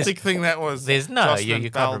misogynistic thing that was. There's no, Jocelyn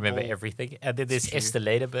you Bell can't remember Ball. everything. And then there's true. Esther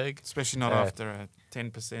Lederberg. Especially not Uh, after a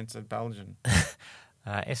 10% of Belgian.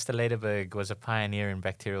 Esther Lederberg was a pioneer in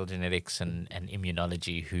bacterial genetics and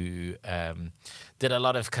immunology who did a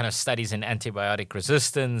lot of kind of studies in antibiotic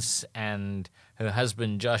resistance, and her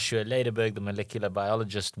husband, Joshua Lederberg, the molecular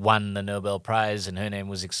biologist, won the Nobel Prize, and her name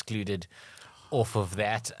was excluded off of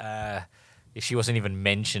that. She wasn't even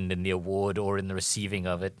mentioned in the award or in the receiving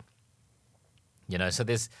of it. You know, so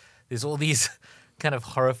there's all these kind of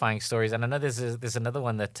horrifying stories, and I know there's another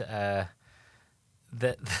one that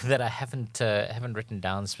that I haven't written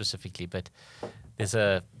down specifically, but there's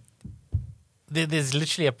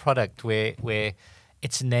literally a product where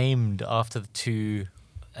it's named after the two,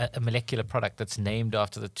 a molecular product that's named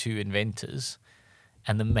after the two inventors,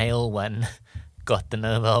 and the male one got the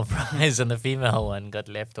Nobel Prize and the female one got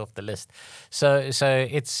left off the list. So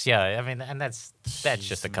it's, yeah, I mean, and that's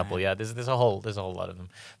just a couple. man. Yeah, there's a whole lot of them,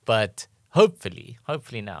 but hopefully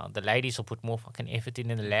now the ladies will put more fucking effort in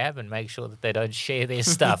the lab and make sure that they don't share their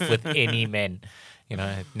stuff with any men. You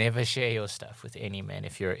know, never share your stuff with any man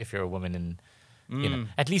if you're a woman. And you know,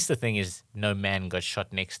 at least the thing is, no man got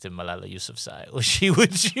shot next to Malala Yousafzai, or she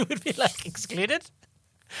would be like excluded.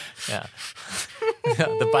 Yeah.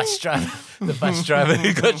 the bus driver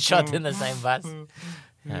who got shot in the same bus.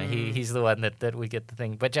 He's the one that we get the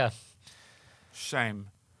thing. But yeah, Shame.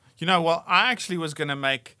 You know, well, I actually was going to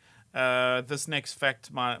make this next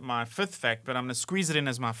fact my fifth fact, but I'm going to squeeze it in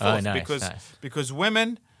as my fourth nice. because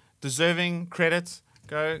women deserving credit.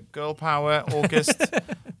 Go Girl Power, August,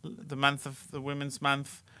 the month of the Women's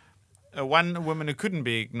Month. One woman who couldn't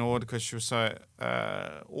be ignored because she was so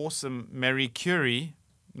awesome, Marie Curie,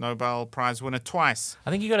 Nobel Prize winner twice. I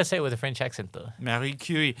think you got to say it with a French accent though. Marie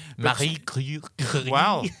Curie. But- Marie Curie.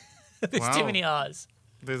 Wow. There's Wow. too many R's.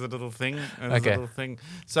 There's a little thing. Okay.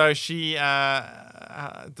 So she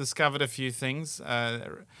discovered a few things.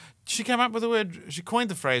 She came up with the word, she coined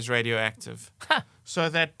the phrase radioactive. So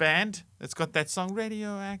that band that's got that song,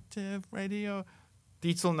 Radioactive,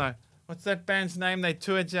 Dietz will know. What's that band's name? They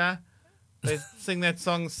toured, yeah? They sing that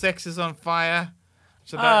song, Sex is on Fire.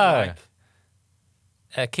 So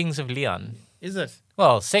Kings of Leon. Is it?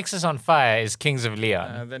 Well, Sex is on Fire is Kings of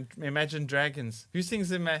Leon. Then Imagine Dragons. Who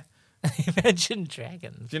sings Imagine? Imagine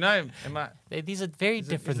Dragons. Do you know? These are very Is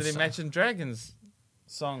different it songs. Imagine Dragons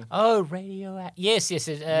song? Oh, Radioactive. Yes.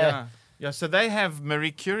 Yeah, so they have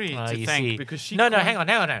Marie Curie to you thank see. because she No, coined- hang on.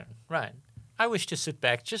 Right. I wish to sit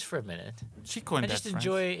back just for a minute She coined and that just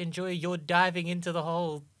phrase. enjoy your diving into the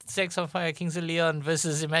whole Sex on Fire, Kings of Leon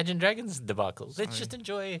versus Imagine Dragons debacle. Let's just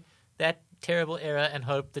enjoy that terrible era and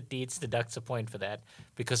hope that Deeds deducts a point for that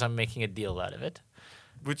because I'm making a deal out of it.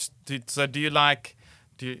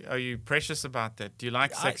 Are you precious about that? Do you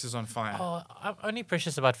like Sex is on Fire? Oh, I'm only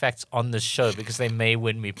precious about facts on this show because they may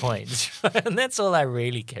win me points, and that's all I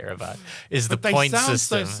really care about is the But point sound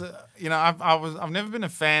system. I've never been a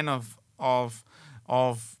fan of I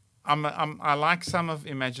like some of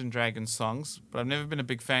Imagine Dragons songs, but I've never been a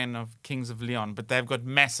big fan of Kings of Leon. But they've got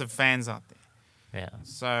massive fans out there. Yeah.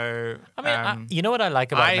 So I mean, you know what I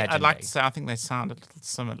like about Imagine I'd like to Dragons? say I think they sound a little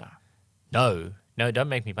similar. No, don't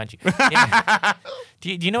make me punch you. Yeah.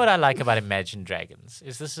 Do you know what I like about Imagine Dragons?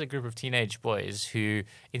 Is this is a group of teenage boys who,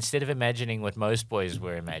 instead of imagining what most boys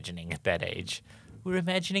were imagining at that age, were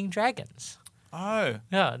imagining dragons. Oh,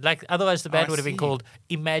 Yeah, like otherwise the band I would have been see. called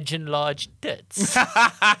Imagine Large Tits.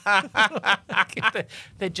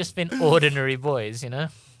 They'd just been ordinary boys, you know?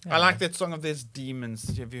 I like that song of theirs,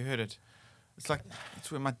 Demons. Have you heard it? It's like,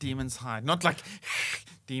 it's where my demons hide. Not like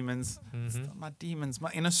demons. It's not my demons,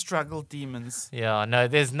 my inner struggle demons. Yeah, no,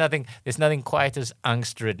 there's nothing quite as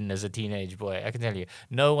angst-ridden as a teenage boy. I can tell you,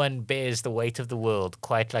 no one bears the weight of the world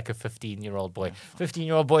quite like a 15-year-old boy.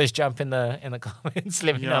 15-year-old boys jump in the comments,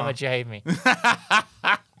 let me know how Yeah. much you hate me.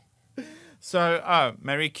 So,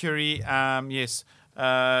 Marie Curie, yes,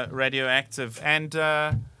 radioactive. And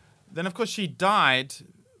then, of course, she died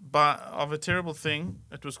of a terrible thing.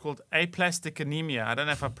 It was called aplastic anemia. I don't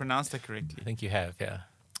know if I pronounced that correctly. I think you have, yeah.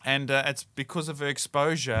 And it's because of her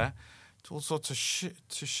exposure to all sorts of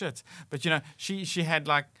shit. But, she had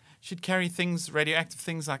she'd carry things, radioactive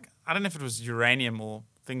things like, I don't know if it was uranium or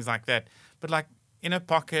things like that, but like in her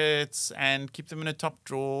pockets and keep them in her top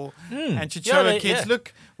drawer. And she'd show her kids,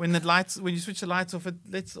 look, when you switch the lights off, it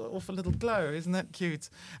lets off a little glow. Isn't that cute?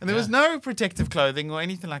 And there was no protective clothing or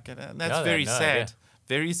anything like that. And that's No, very no sad. idea.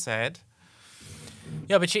 Very sad.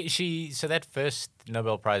 Yeah, but so that first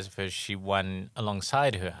Nobel Prize of hers, she won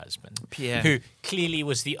alongside her husband, Pierre. who clearly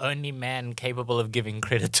was the only man capable of giving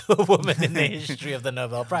credit to a woman in the history of the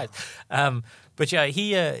Nobel Prize. But yeah,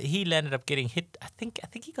 he landed up getting hit. I think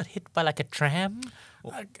he got hit by like a tram.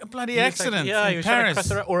 A bloody He was accident he in was trying to Paris. cross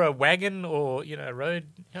the road, or a wagon, or a road.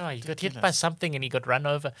 Yeah, he got hit by something and he got run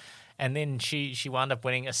over. And then she wound up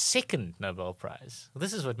winning a second Nobel Prize.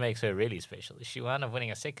 This is what makes her really special. She wound up winning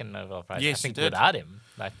a second Nobel Prize. Yes, I think she did. without him,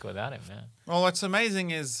 yeah. Well, what's amazing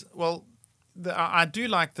is, I do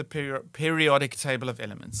like the periodic table of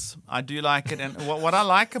elements. I do like it, and what I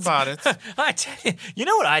like about it, I tell you, you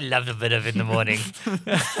know what I love a bit of in the morning?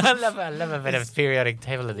 I love a bit of periodic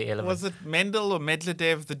table of the elements. was it Mendel or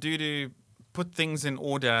Medvedev, the dude who put things in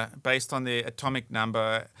order based on their atomic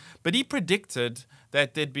number? But he predicted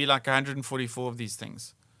that there'd be like 144 of these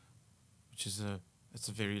things, which is it's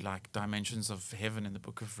a very like dimensions of heaven in the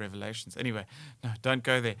book of Revelations. Anyway, no, don't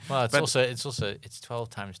go there. Well, it's 12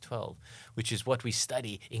 times 12, which is what we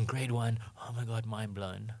study in grade 1. Oh my God, mind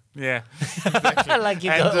blown. Yeah, exactly. Like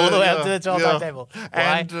you And, go all the way up to yeah, the 12 yeah. table.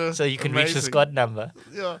 Why? And, So you can reach the amazing. squad number.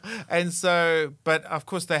 Yeah, and so, but of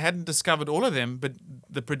course they hadn't discovered all of them, but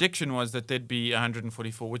the prediction was that there'd be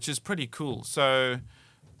 144, which is pretty cool. So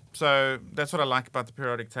that's what I like about the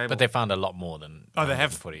periodic table. But they found a lot more than they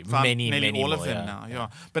have 140. found Many nearly all more, of them now. Yeah,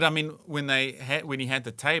 but I mean, when he had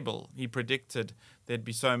the table, he predicted there'd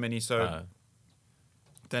be so many. So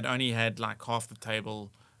that only had like half the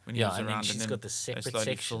table when he was and around. then she's got the separate slowly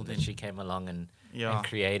section filled that in. she came along and Yeah.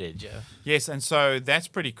 created. Yeah. Yes, and so that's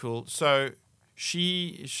pretty cool. So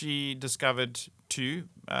she discovered two,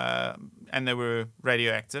 and they were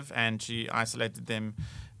radioactive, and she isolated them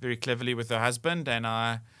very cleverly with her husband. And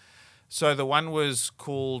so the one was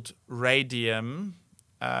called radium,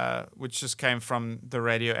 which just came from the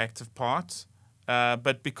radioactive part.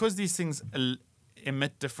 But because these things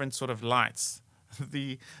emit different sort of lights,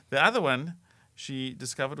 the other one she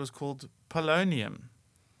discovered was called polonium,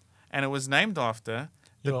 and it was named after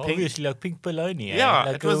the pink. Obviously like pink polony. Yeah,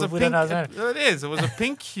 Like it was a we pink. don't know. It is. It was a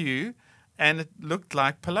pink hue, and it looked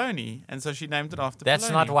like polony, and so she named it after. That's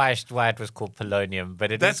polony. not why it was called polonium,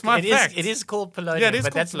 but That's my fact. It is called polonium, Yeah, it is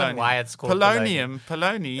but called that's polonium. not why it's called polonium.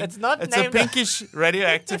 Polony. It's not It's a named- pinkish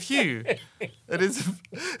radioactive hue. It is.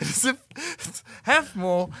 Have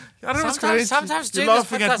more. I don't know. Sometimes you're doing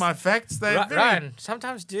this laughing at podcast- my facts. They Ryan,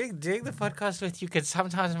 sometimes doing the podcast with you can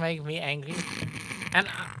sometimes make me angry. And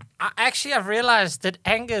I've realized that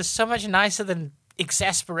anger is so much nicer than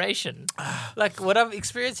exasperation. Like what I'm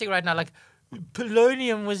experiencing right now, like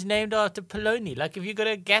polonium was named after Polony. Like if you go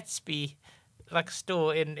to Gatsby, like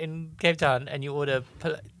store in Cape Town, and you order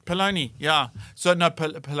Polony. Yeah. So no,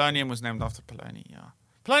 polonium was named after Polony. Yeah.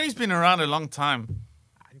 Polony's been around a long time.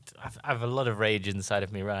 I have a lot of rage inside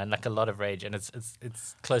of me, Ryan, like a lot of rage, and it's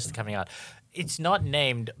close to coming out. It's not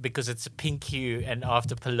named because it's a pink hue and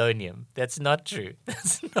after polonium. That's not true.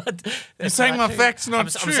 You're saying my fact's not I'm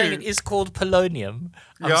true. saying it is called polonium.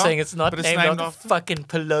 I'm Yeah, saying it's not but it's named named after after- fucking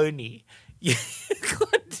polony.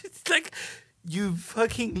 It's like, you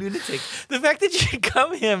fucking lunatic. The fact that you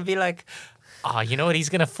come here and be like, oh, you know what he's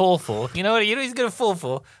going to fall for? You know what he's going to fall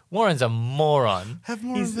for? Warren's a moron. Have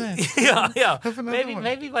more of that. Yeah. Have another one.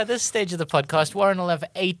 Maybe by this stage of the podcast, Warren will have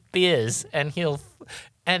 8 beers and he'll...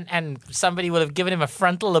 And somebody will have given him a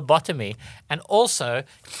frontal lobotomy, and also,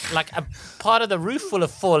 like, a part of the roof will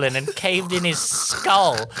have fallen and caved in his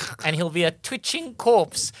skull, and he'll be a twitching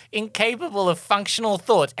corpse, incapable of functional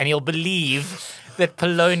thought, and he'll believe that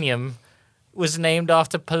polonium was named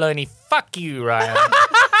after Polony. Fuck you, Ryan.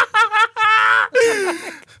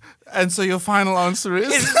 And so your final answer is?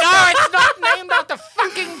 It's not named after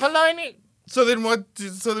fucking Polony. So then what?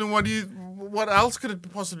 What else could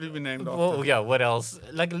it possibly be named after? Well, yeah, what else?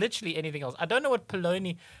 Like, literally anything else. I don't know what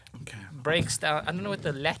Polony breaks down. I don't know what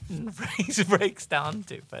the Latin phrase breaks down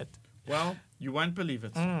to, but Well, you won't believe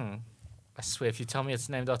it. I swear, if you tell me it's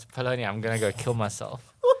named after Polony, I'm going to go kill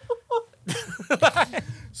myself.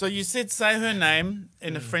 So you said say her name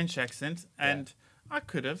in a French accent, and I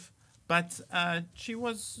could have, but she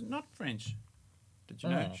was not French. Did you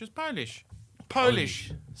know? She was Polish.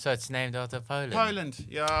 Polish. So it's named after Poland. Poland,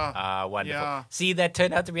 yeah. Ah, wonderful. Yeah. See, that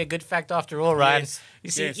turned out to be a good fact after all, Ryan. Yes, You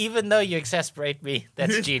see, yes. even though you exasperate me,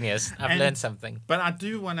 that's genius. I've And- learned something. But I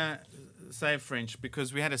do want to say French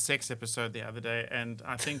because we had a sex episode the other day, and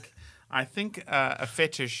I think a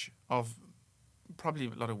fetish of probably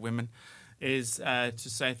a lot of women is to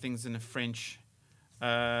say things in a French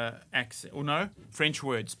accent, or no, French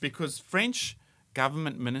words, because French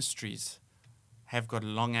government ministries have got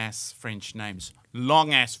long ass French names.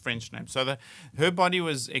 So her body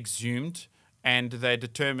was exhumed and they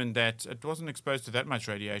determined that it wasn't exposed to that much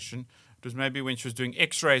radiation. It was maybe when she was doing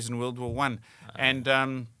X-rays in World War One, and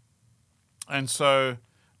so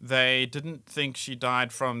they didn't think she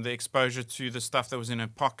died from the exposure to the stuff that was in her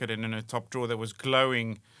pocket and in her top drawer that was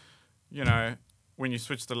glowing, when you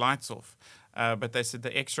switch the lights off. But they said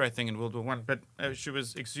the X-ray thing in World War One. But she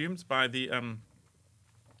was exhumed by the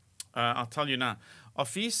I'll tell you now,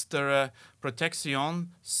 Office de Protection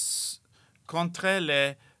contre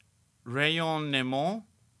les rayonnements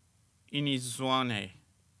ionisants.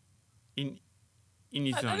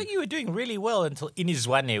 I think you were doing really well until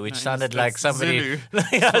Inizwane, which sounded that's like somebody,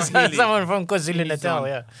 Swahili. someone from KwaZulu-Natal,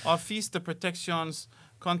 yeah. Office de Protection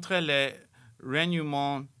contre les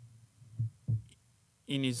rayonnements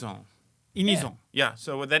ionisants. Yeah,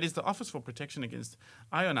 so that is the Office for Protection Against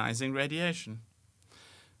Ionizing Radiation.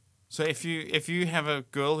 So if you have a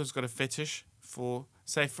girl who's got a fetish for,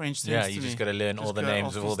 say, French things, Yeah, you just got to learn all the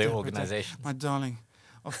names of all their Office de organizations. My darling,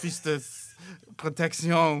 Office de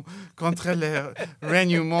Protection contre les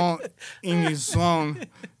rayonnements ionisants.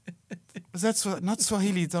 That's not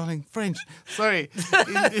Swahili, darling. French. Sorry,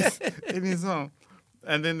 ionisants.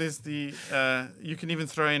 And then there's the you can even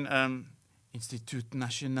throw in Institut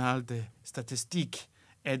National de Statistique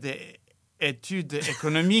et d'Études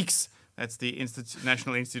Économiques. That's the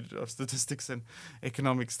National Institute of Statistics and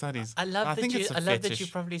Economic Studies. I love think it's a that fetish. you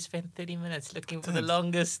probably spent 30 minutes looking for the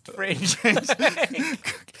longest French.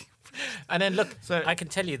 And then look, So- I can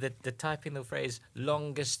tell you that the typing the phrase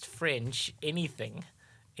longest French anything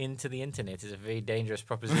into the internet is a very dangerous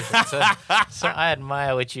proposition. So I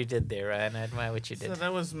admire what you did there, Ryan. I admire what you did. So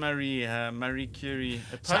that was Marie Curie,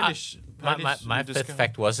 a So Polish. my fifth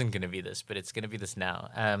fact wasn't going to be this, but it's going to be this now.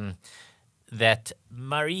 That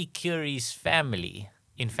Marie Curie's family,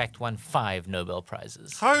 in fact, won 5 Nobel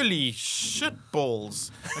Prizes. Holy shit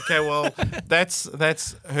balls! Okay, well, that's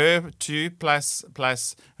her 2 plus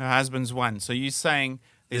her husband's 1. So you're saying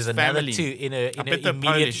There's there's another family. 2 in her bet they're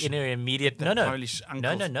Polish. immediate. The No, Polish no,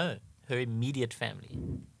 uncles. no. Her immediate family.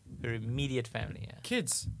 Her immediate family. Yeah.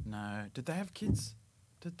 Kids? No. Did they have kids?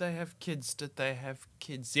 Did they have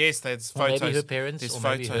kids? Yes, there's Or photos. maybe her parents, There's or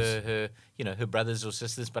maybe photos. her brothers or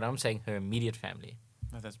sisters. But I'm saying her immediate family.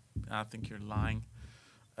 No, I think you're lying.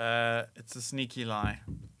 It's a sneaky lie.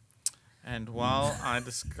 And while I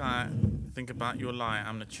think about your lie,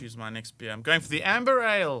 I'm going to choose my next beer. I'm going for the Amber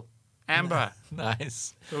Ale. Amber.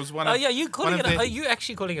 Nice. It was one Oh of, yeah, you calling one it? of the- Are you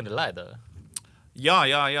actually calling it a lie though?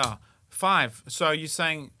 Yeah. 5. So you're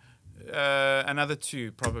saying another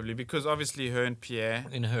 2 probably, because obviously her and Pierre.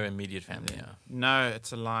 In her immediate family. Yeah. No,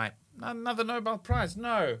 it's a lie. Another Nobel Prize.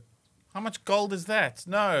 No. How much gold is that?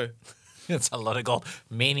 No. It's a lot of gold.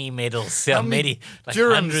 Many medals. Yeah, How many many, like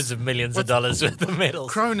dirhams? hundreds of millions of dollars worth of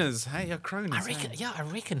medals. Kroners. Hey, yeah, Kroners. I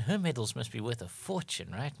reckon her medals must be worth a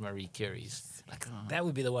fortune, right? Marie Curie's. Like that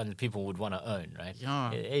would be the one that people would want to own, right?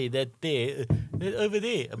 Yeah. Hey, that there, over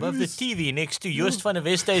there, above the TV, next to Joost van der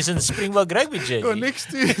Westhuizen's Springbok rugby jersey. Oh,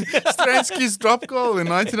 next to Stransky's drop goal in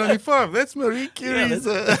 1995. That's Marie Curie's.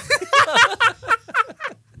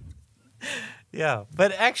 Yeah,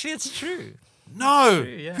 but actually, it's true. No.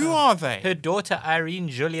 yeah. Who are they? Her daughter Irene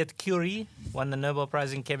Joliette Curie won the Nobel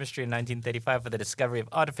Prize in Chemistry in 1935 for the discovery of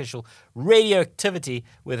artificial radioactivity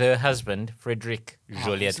with her husband, Frederick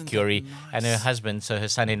Joliette isn't that Curie, nice? and her husband, so her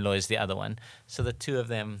son-in-law is the other one. So the two of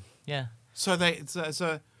them, yeah.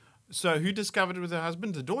 So who discovered it with her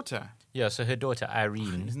husband? The daughter. Yeah, so her daughter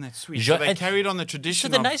Irene. Isn't that sweet? Jo- So they and- carried on the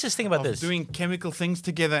tradition. the of- nicest thing about of this- doing chemical things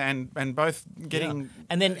together and both getting.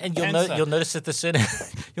 Yeah. And you'll notice that the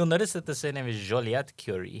surname is Joliette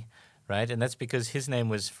Curie, right? And that's because his name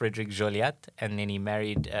was Frederick Joliette, and then he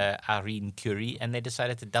married Irene Curie, and they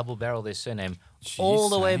decided to double barrel their surname all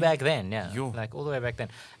the way eh? back then. Yeah, Yo. like all the way back then.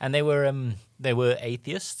 And they were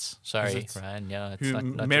atheists. Sorry, it? Ryan. Yeah, it's Who,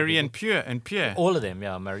 not Mary your and Pierre. all of them.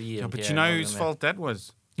 Yeah, Marie. Yeah, and but Pierre you know and all whose them, fault that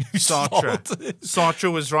was? fault? Sartre.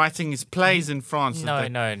 Sartre was writing his plays in France.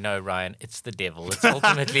 No, Ryan. It's the devil. It's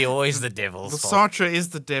ultimately always the devil's fault. Sartre is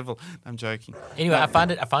the devil. I'm joking. Anyway, I found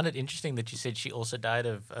it interesting that you said she also died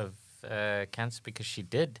of cancer, because she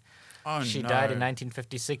did. Oh, She no. died in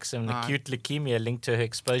 1956 of an acute leukemia linked to her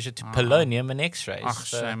exposure to polonium and X-rays. Oh,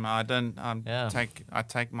 So- shame. I don't. Yeah. I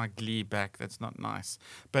take my glee back. That's not nice.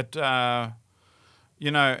 But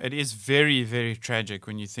it is very, very tragic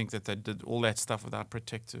when you think that they did all that stuff without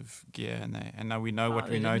protective gear, and now we know what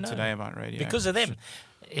they we know didn't know. today about radio. because of them.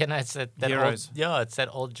 It's that Heroes. it's that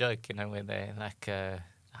old joke, where they like,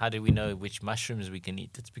 how do we know which mushrooms we can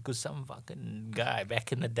eat? It's because some fucking guy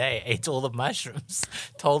back in the day ate all the mushrooms,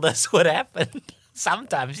 told us what happened.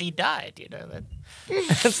 Sometimes he died,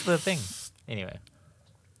 that's the thing. Anyway.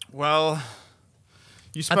 Well,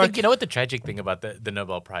 You spoke. I think you know what the tragic thing about the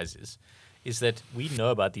Nobel Prize is that we know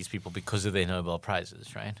about these people because of their Nobel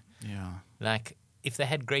Prizes, right? Yeah. Like, if they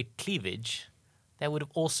had great cleavage, that would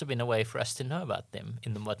have also been a way for us to know about them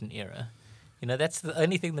in the modern era. You know, that's the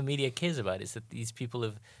only thing the media cares about is that these people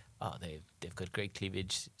they've got great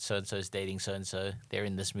cleavage. So and so is dating so and so. They're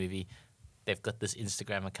in this movie. They've got this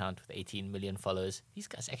Instagram account with 18 million followers. These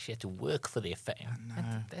guys actually had to work for their fame.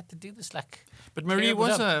 They had to do this like. But Marie terrible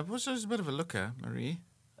was job. a bit of a looker, Marie.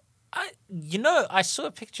 I saw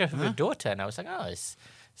a picture of her daughter and I was like, oh, it's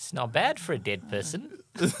not bad for a dead person.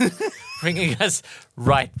 Bringing us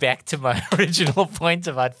right back to my original point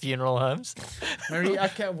about funeral homes. Marie,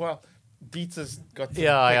 Dieter's got.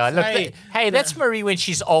 Yeah. Look, hey, that's Marie when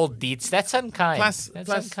she's old, Dietz. That's unkind. That's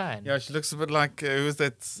unkind. Yeah, she looks a bit like who was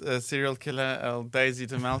that serial killer, Daisy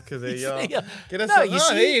DeMalca there. Yeah. Get us. No,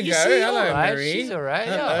 there you go. Hello, all right. Marie. She's all right.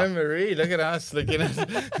 Hello, Yeah. Marie. Look at us looking at.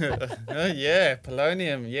 Oh yeah,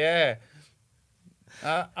 polonium. Yeah.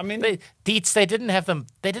 I mean, Dietz, they didn't have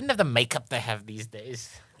the makeup they have these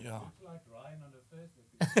days. yeah.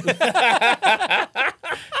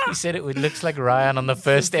 He said it looks like Ryan on the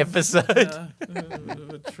first episode.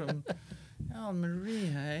 From Marie,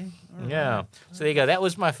 hey. All Yeah. right. So there you go. That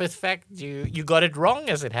was my fifth fact. You got it wrong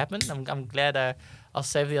as it happened. I'm glad I'll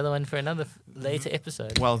save the other one for another later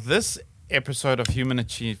episode. Well, this episode of Human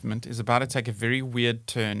Achievement is about to take a very weird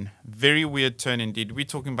turn. Very weird turn indeed. We're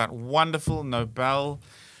talking about wonderful Nobel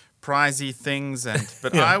Prize-y things,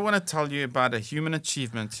 but Yeah. I want to tell you about a human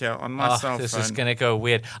achievement here on my cell This phone. is going to go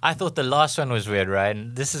weird. I thought the last one was weird, right?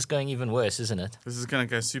 And this is going even worse, isn't it? This is going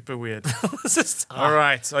to go super weird. This is- All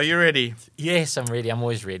right, are you ready? Yes, I'm ready. I'm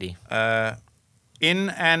always ready. In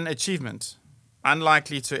an achievement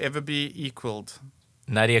unlikely to ever be equaled,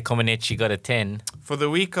 Nadia Comaneci got a 10. for the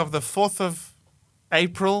week of the 4th of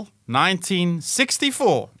April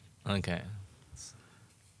 1964, Okay.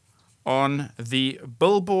 on the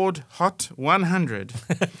Billboard Hot 100,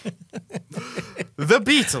 the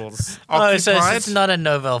Beatles So it's not a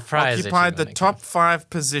Nobel Prize. occupied the achievement, top okay. 5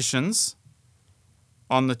 positions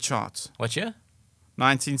on the chart. What year?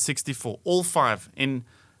 1964, all 5. In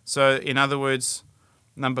other words,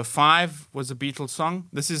 number 5 was a Beatles song.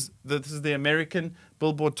 This is the American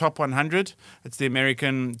Billboard Top 100. It's the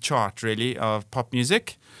American chart, really, of pop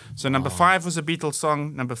music. So number 5 was a Beatles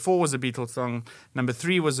song. Number 4 was a Beatles song. Number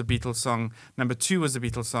 3 was a Beatles song. Number 2 was a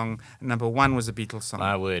Beatles song. And number 1 was a Beatles song.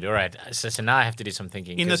 My word. All right. So now I have to do some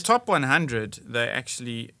thinking. In the 'cause- top 100, they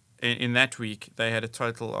actually, in that week, they had a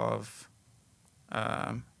total of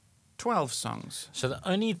 12 songs. So the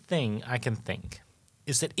only thing I can think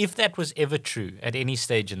is that if that was ever true at any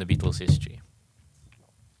stage in the Beatles' history,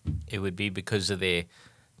 it would be because of their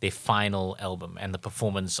final album and the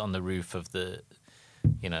performance on the roof of the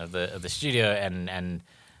studio and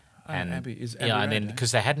Abbey, is Abbey and then Road, eh?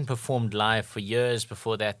 because they hadn't performed live for years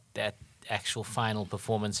before that actual final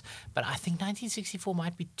performance. But I think 1964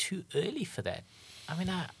 might be too early for that. I mean,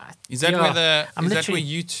 Is that yeah, I'm where literally-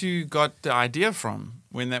 you two got the idea from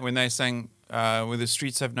when they sang "Where the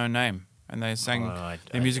Streets Have No Name" and they sang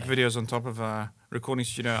their music videos on top of a recording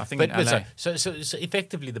studio? I think in LA. So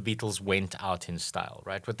effectively, the Beatles went out in style,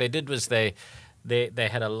 right? What they did was they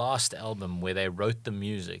had a last album where they wrote the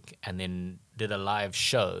music and then did a live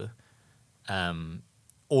show,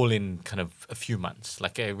 all in kind of a few months.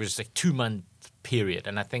 Like it was like 2-month period,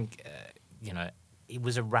 and I think it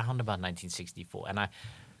was around about 1964. And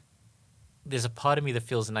there's a part of me that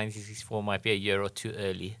feels 1964 might be a year or two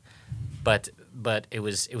early, but it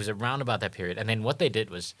was around about that period. And then what they did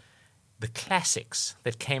was the classics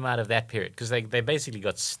that came out of that period, because they basically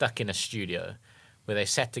got stuck in a studio where they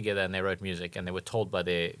sat together and they wrote music, and they were told by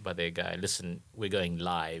their guy, listen, we're going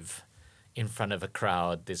live in front of a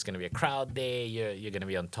crowd. There's going to be a crowd there. You're going to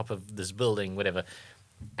be on top of this building, whatever.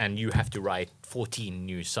 And you have to write 14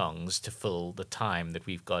 new songs to fill the time that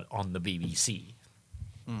we've got on the BBC.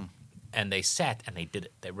 And they sat and they did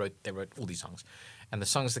it. They wrote all these songs. And the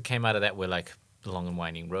songs that came out of that were like The Long and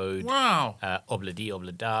Winding Road. Wow. Obla Di,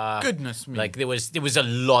 Obla Da. Goodness me. Like there was a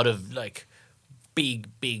lot of like big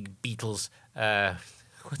Beatles.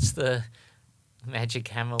 What's the Magic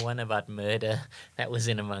Hammer one about murder that was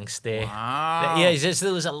in amongst there? Wow. Yeah,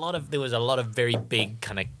 there was a lot of very big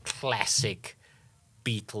kind of classic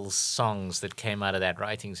Beatles songs that came out of that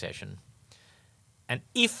writing session. And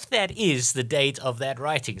if that is the date of that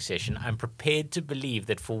writing session, I'm prepared to believe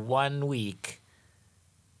that for 1 week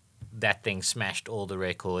that thing smashed all the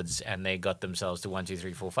records and they got themselves to 1, 2,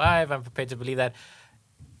 3, 4, 5. I'm prepared to believe that.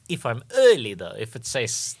 If I'm early, though, if it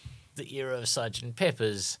says the era of Sgt.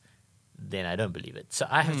 Pepper's, then I don't believe it. So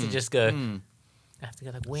I have to just go, I have to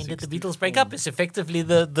go like, when did the Beatles break up? It's effectively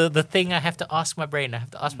the thing I have to ask my brain. I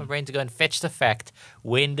have to ask my brain to go and fetch the fact.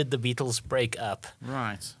 When did the Beatles break up?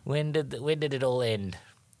 Right. When did it all end?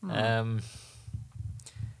 I'm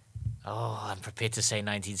prepared to say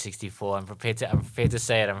 1964. I'm prepared to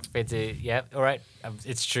say it. I'm prepared to. Yeah. All right.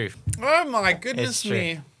 It's true. Oh my goodness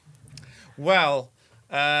me. Well,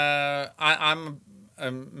 I'm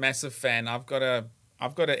a massive fan. I've got an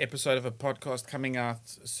episode of a podcast coming out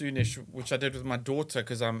soonish, which I did with my daughter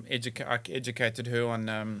because I educated her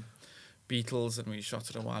on Beatles, and we shot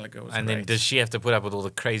it a while ago. And then does she have to put up with all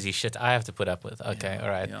the crazy shit I have to put up with? Okay, all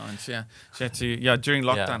right. Yeah, and she had to. Yeah, during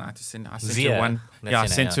lockdown, I had to send. I sent Zia, her one. Yeah, I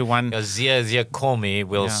sent her one. Zia, call me.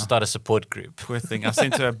 We'll start a support group. Poor thing. I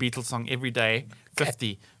sent her a Beatles song every day,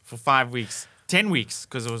 50 for 5 weeks, 10 weeks,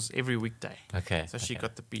 because it was every weekday. Okay. So she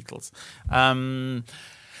got the Beatles.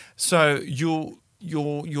 So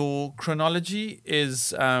your chronology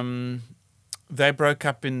is they broke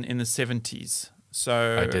up in the 70s.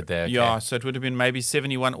 So I did that. Okay. Yeah, so it would have been maybe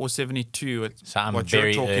 71 or 72. So I'm what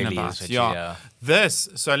very you're talking early. about.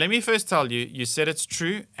 So let me first tell you, you said it's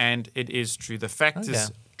true, and it is true. The fact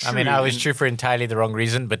is true. I mean, I was true for entirely the wrong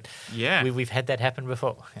reason, but we've had that happen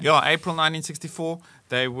before. Yeah, April 1964,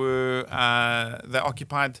 they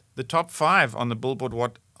occupied the top 5 on the Billboard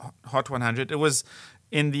Hot 100. It was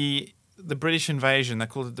in the British Invasion. They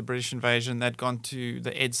called it the British Invasion. They'd gone to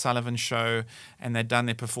the Ed Sullivan Show, and they'd done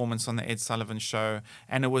their performance on the Ed Sullivan Show,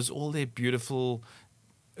 and it was all their beautiful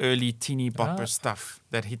early teeny bopper stuff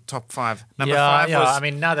that hit top 5. Number 5 was... I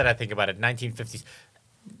mean, now that I think about it, 1950s.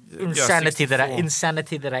 Insanity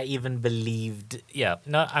that I even believed. Yeah,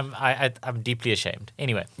 no, I'm deeply ashamed.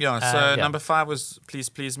 Anyway. Yeah, so number 5 was Please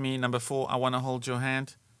Please Me. Number 4, I Wanna Hold Your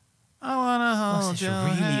Hand. I wanna hold your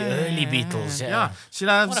hand. Early Beatles. Yeah. She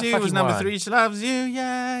Loves You was number 3. She Loves You,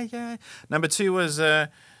 yeah. Number 2 was well,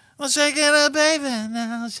 shake it up, baby.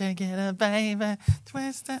 Now shake it up, baby.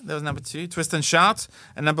 Twist it. That was number 2. Twist and Shout.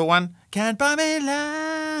 And number 1, Can't Buy Me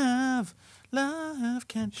Love. Love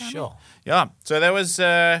can't buy me. Sure. Yeah. So that was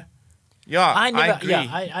I agree. Yeah,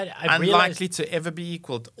 I Unlikely to ever be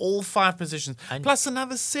equaled. All 5 positions. Plus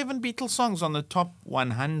another 7 Beatles songs on the top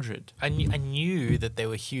 100. I knew that they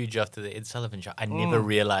were huge after the Ed Sullivan Show. I never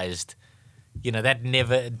realized, that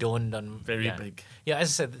never dawned on Very big. Yeah, as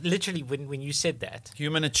I said, literally when you said that.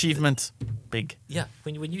 Human achievement, big. Yeah,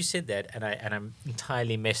 when you said that, and I'm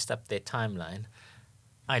entirely messed up their timeline,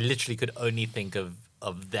 I literally could only think of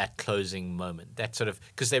that closing moment. That sort of,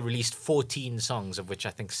 because they released 14 songs, of which I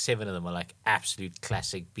think 7 of them are like absolute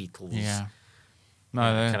classic Beatles. Yeah. No,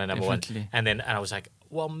 kind of number definitely. 1. And I was like,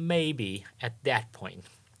 well, maybe at that point,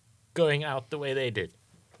 going out the way they did.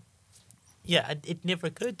 Yeah, it never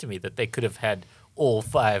occurred to me that they could have had all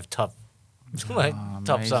 5 top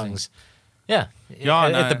songs. Yeah,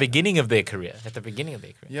 at the beginning of their career.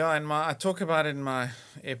 Yeah, and I talk about it in my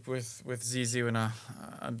ep with Zizi when I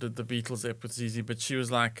did the Beatles ep with Zizi, but she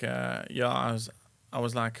was like, I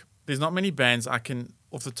was like, there's not many bands I can,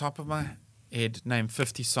 off the top of my head, name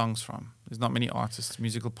 50 songs from. There's not many artists,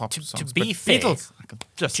 musical pop songs. To be fair, Beatles, I can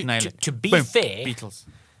just nail it. To be Boom, fair, Beatles.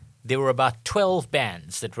 There were about 12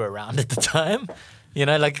 bands that were around at the time.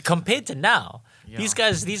 Like compared to now. Yeah.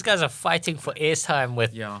 These guys are fighting for airtime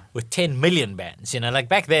with 10 million bands. Like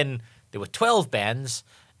back then there were 12 bands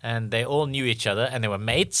and they all knew each other and they were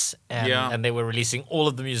mates and they were releasing all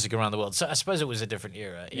of the music around the world. So I suppose it was a different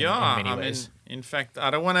era in many ways. In fact, I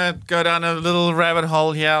don't want to go down a little rabbit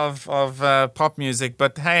hole here of pop music,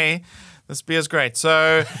 but hey, this beer's great.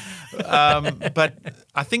 So, but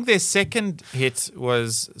I think their second hit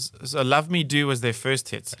was Love Me Do was their first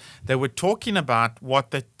hit. They were talking about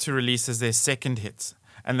what to release as their second hits.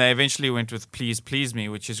 And they eventually went with Please Please Me,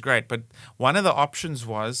 which is great. But one of the options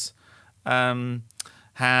was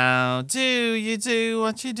How Do You Do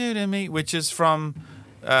What You Do To Me, which is from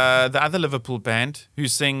the other Liverpool band who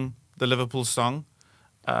sing the Liverpool song,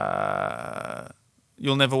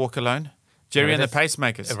 You'll Never Walk Alone. Jerry and the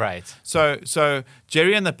Pacemakers. Right. So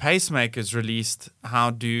Jerry and the Pacemakers released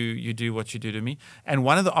How Do You Do What You Do To Me? And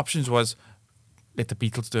one of the options was let the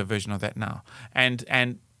Beatles do a version of that now. And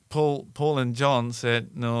Paul and John said,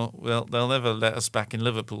 no, well, they'll never let us back in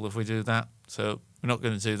Liverpool if we do that. So we're not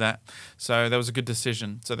going to do that. So that was a good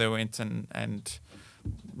decision. So they went and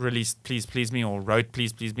released Please Please Me, or wrote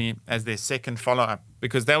Please Please Me as their second follow-up,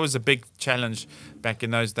 because that was a big challenge back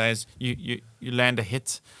in those days. You land a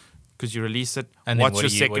hit because you release it. And what's your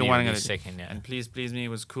second one? And Please Please Me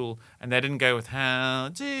was cool. And they didn't go with How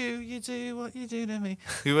Do You Do What You Do To Me?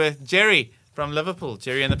 Who were Jerry from Liverpool,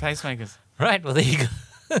 Jerry and the Pacemakers. Right, well, there you go.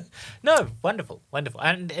 No, wonderful.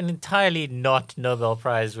 And an entirely not Nobel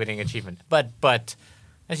Prize winning achievement. But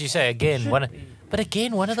As you say, again, one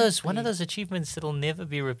of those achievements that'll never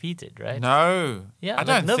be repeated, right? No. Yeah, I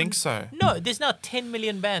don't think so. No, there's now 10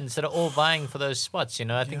 million bands that are all vying for those spots. You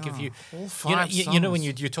know, I think if you, all you know, five you know, when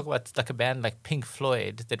songs. you talk about like a band like Pink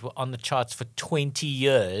Floyd that were on the charts for 20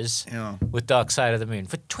 years Yeah. with Dark Side of the Moon.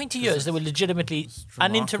 For 20 years, they were legitimately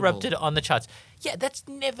uninterrupted on the charts. Yeah, that's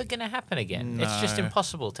never going to happen again. It's just No.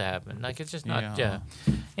 impossible to happen. Like, it's just not. Yeah.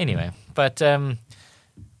 Anyway, but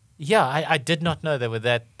yeah, I did not know they were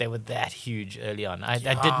that huge early on. I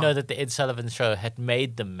did know that the Ed Sullivan Show had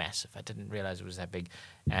made them massive. I didn't realize it was that big.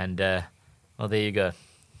 And well, there you go.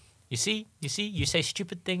 You see, you say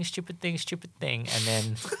stupid thing, and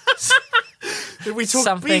then Did we talk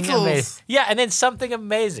something Beatles? amazing. Yeah, and then something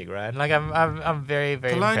amazing, right? Like I'm very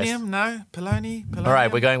very impressed. Polonium? No? Polonium? All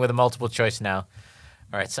right, we're going with a multiple choice now.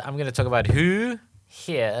 All right, so I'm going to talk about who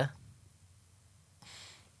here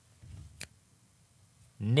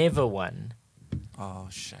never won Oh,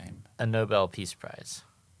 shame. a Nobel Peace Prize.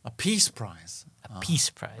 A Peace Prize. A Peace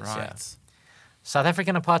Prize, Right. yeah. South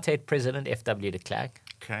African apartheid president F.W. de Klerk.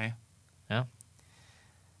 Okay. Yeah.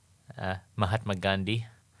 Mahatma Gandhi,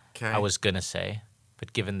 Okay. I was going to say,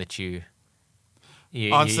 but given that you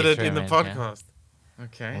answered it threw in the him yeah. podcast. I'm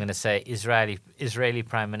Okay. going to say Israeli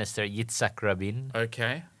Prime Minister Yitzhak Rabin,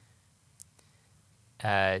 Okay.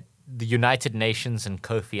 the United Nations and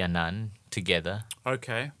Kofi Annan together,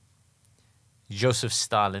 Okay. Joseph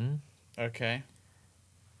Stalin, Okay.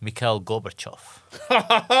 Mikhail Gorbachev.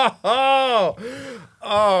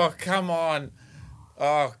 Oh, come on.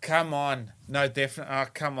 Oh, come on. No, definitely. Oh,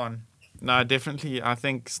 come on. No, definitely. I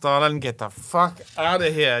think Stalin, get the fuck out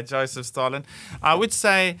of here, Joseph Stalin. I would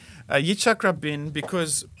say Yitzhak Rabin,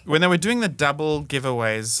 because when they were doing the double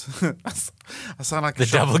giveaways, I sound like a The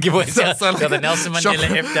shop- double giveaways. I sound Yeah, like the a Nelson shop-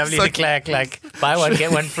 Mandela FW it's de Klerk, like buy one,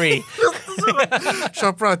 get one free.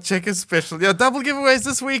 ShopRite Checkers special. Yeah, double giveaways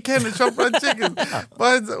this weekend at ShopRite Checkers.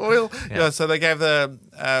 Buy the oil. Yeah, so they gave the,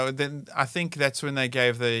 then I think that's when they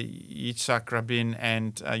gave the Yitzhak Rabin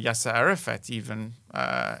and Yasser Arafat even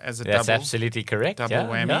as a That's double. absolutely correct. double yeah,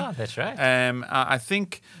 whammy. Yeah, that's right. I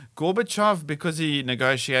think Gorbachev, because he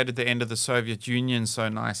negotiated the end of the Soviet Union so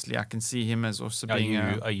nicely, I can see him as also Are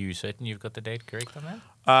being you certain you've got the date correct on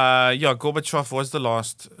that? yeah, Gorbachev was the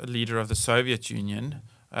last leader of the Soviet Union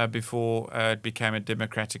before it became a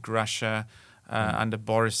democratic Russia under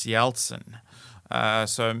Boris Yeltsin.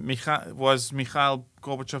 So was Mikhail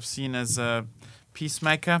Gorbachev seen as a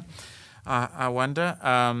peacemaker? I wonder.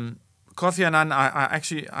 Kofi Annan,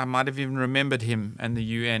 I might have even remembered him and the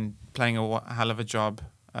UN playing a hell of a job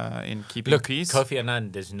in keeping Look, peace. Kofi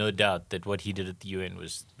Annan, there's no doubt that what he did at the UN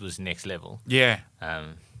was next level. Yeah.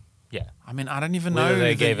 Yeah. I mean, I don't even Whether know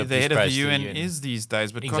they who gave a the peace head of the prize to the UN UN. is these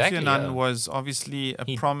days, but Exactly, Kofi Annan yeah. was obviously a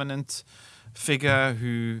He- prominent figure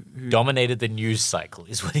who Dominated the news cycle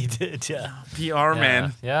is what he did. Yeah. PR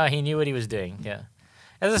man. Yeah, he knew what he was doing. Yeah.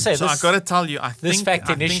 As I say, So this, I got to tell you, I think this fact I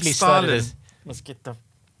think initially Stalin, started as let's get the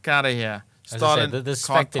fuck out of here. As I Stalin said, this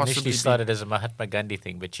can't fact possibly initially be- started as a Mahatma Gandhi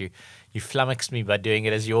thing, but you flummoxed me by doing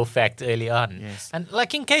it as your fact early on. Yes. And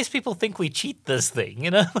like in case people think we cheat this thing,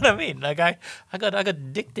 you know what I mean? Like I got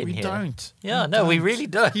dicked in We here. don't. Yeah, We no, we don't. really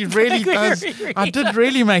don't. He really Like, we does. really I did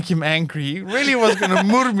really make him angry. He really was going to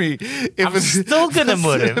mur me. If I'm still gonna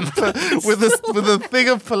mur him. with a thing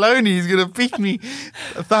of polony, he's going to beat me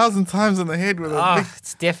 1,000 times on the head with a big. Oh,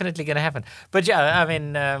 it's definitely going to happen. But yeah, I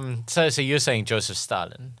mean, so you're saying Joseph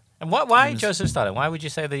Stalin. And why Joseph Stalin? Why would you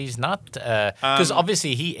say that he's not? Because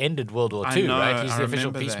obviously he ended World War I II, know, right? He's I the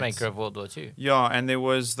official remember peacemaker that. of World War II. Yeah, and there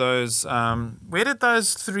was those. Where did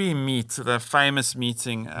those three meet? The famous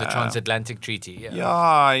meeting. The Transatlantic Treaty.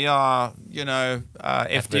 Yeah. Yeah. You know,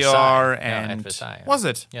 FDR Versailles. Yeah, and at Versailles. was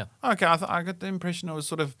it? Yeah. Okay, I got the impression it was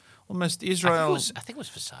sort of almost I think, Israel. I think it was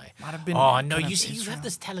Versailles. Might have been Oh no, kind of you see, you Israel. have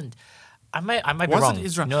this talent. I might be Was wrong. it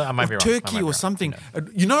Israel? No, I might or be wrong. I might Turkey be or wrong. something.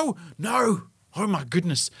 You know. No. Oh my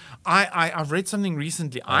goodness! I've read something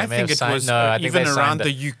recently. I may have think it signed- was no, I think even they signed around the-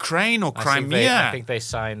 the Ukraine or I Crimea. think they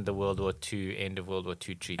signed the World War II end of World War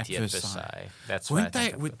II treaty at Versailles. That's why I Weren't they?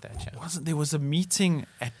 think I put that, yeah. Wasn't there was a meeting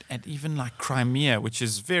at even like Crimea, which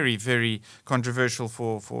is very very controversial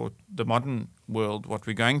for the modern world what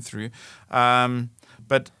we're going through.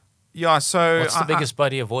 But yeah, so What's the biggest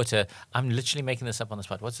body of water? I'm literally making this up on the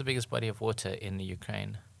spot. What's the biggest body of water in the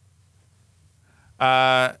Ukraine?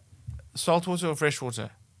 Salt water or fresh water?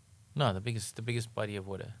 No, the biggest body of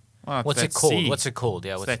water. Well, it's What's that it called? sea. What's it called?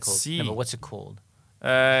 Yeah, what's that it called? sea. No, but what's it called?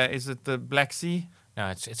 Is it the Black Sea? No,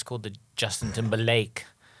 it's called the Justin Timberlake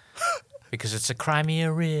because it's a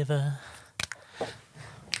Crimea River.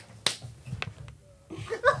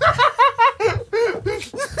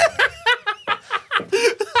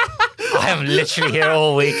 I'm literally here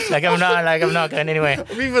all week. Like I'm not going anywhere.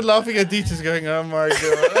 We've been laughing at Dieter's going, oh my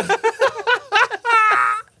God.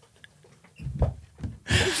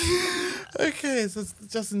 Okay, so it's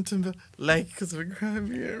Justin Timberlake because we're crying.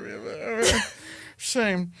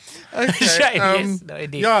 Shame. Okay. Shame, yes. No,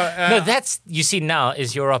 indeed. Yeah, no, that's, you see, now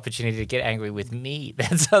is your opportunity to get angry with me.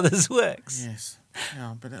 That's how this works. Yes.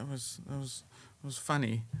 Yeah, but it was funny. It was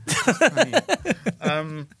funny.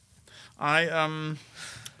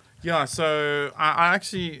 So I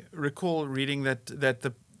actually recall reading that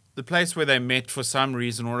the place where they met for some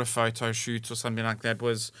reason, or a photo shoot or something like that,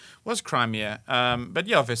 was Crimea. But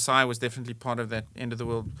yeah, Versailles was definitely part of that end of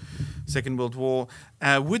the Second World War.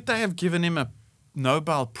 Would they have given him a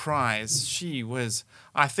Nobel Prize?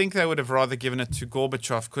 I think they would have rather given it to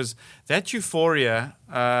Gorbachev, because that euphoria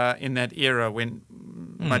in that era when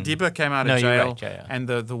Madiba came out of jail, right, and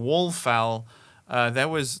the wall fell,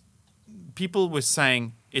 people were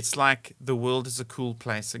saying it's like the world is a cool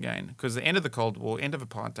place again, because the end of the Cold War, end of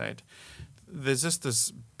apartheid, there's just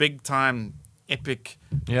this big time epic.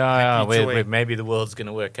 Where maybe the world's going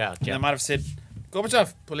to work out. Yeah. They might have said,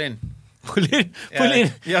 Gorbachev, pull in. Pull in.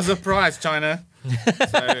 Here's a prize, China.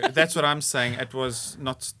 So that's what I'm saying. It was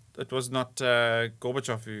not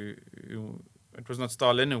Gorbachev who it was not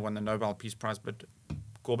Stalin who won the Nobel Peace Prize, but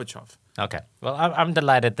Gorbachev. Okay. Well, I'm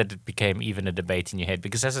delighted that it became even a debate in your head,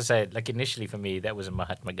 because, as I say, like initially for me that was a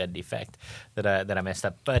Mahatma Gandhi fact that I messed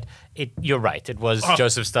up. But you're right. It was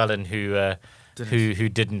Joseph Stalin who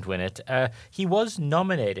didn't win it. He was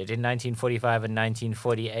nominated in 1945 and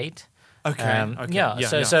 1948. Okay. Yeah.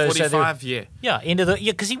 So 45.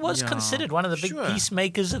 because he was considered one of the big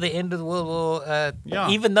peacemakers of the end of the World War.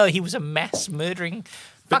 Even though he was a mass murdering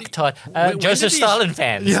fucktard. Joseph Stalin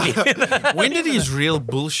fans. Yeah. When did his real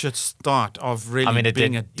bullshit start of really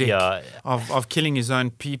being a dick? Of killing his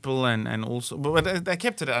own people and also, but they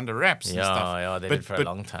kept it under wraps and stuff. Yeah, they did for a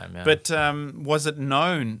long time. Yeah. But was it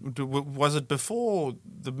known? Was it before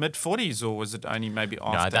the mid-40s, or was it only maybe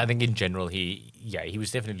after? No, I think in general he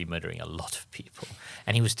was definitely murdering a lot of people,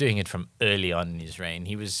 and he was doing it from early on in his reign.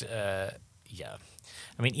 He was, I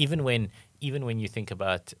mean, even when you think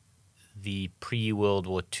about the pre-World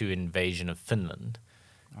War II invasion of Finland,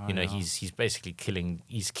 he's basically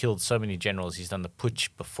he's killed so many generals. He's done the putsch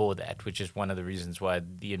before that, which is one of the reasons why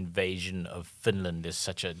the invasion of Finland is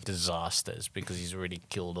such a disaster, is because he's already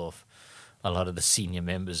killed off a lot of the senior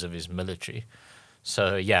members of his military.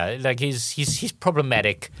 So he's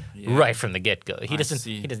problematic right from the get-go. He doesn't.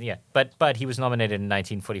 Yeah, but he was nominated in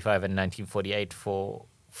 1945 and 1948 for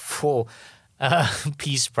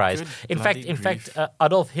Peace Prize. In fact,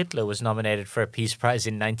 Adolf Hitler was nominated for a Peace Prize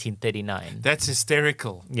in 1939. That's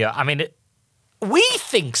hysterical. Yeah, I mean, we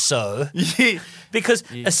think so because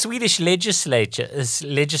a Swedish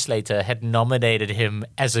legislator had nominated him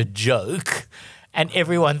as a joke. And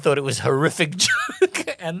everyone thought it was a horrific joke,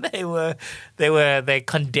 and they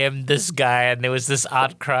condemned this guy, and there was this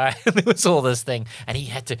outcry, and there was all this thing, and he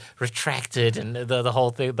had to retract it, and the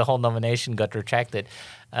whole nomination got retracted.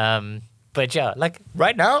 But yeah, like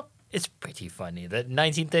right now, it's pretty funny that in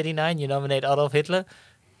 1939 you nominate Adolf Hitler.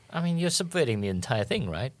 I mean, you're subverting the entire thing,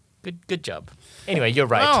 right? Good job. Anyway, you're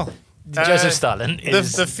right. Well, Joseph Stalin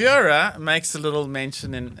is... The Führer gets a little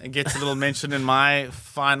mention in my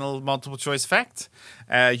final multiple choice fact.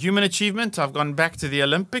 Human achievement, I've gone back to the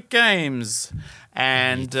Olympic Games.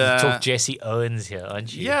 And you talk Jesse Owens here,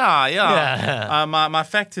 aren't you? Yeah. My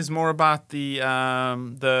fact is more about the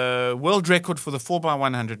world record for the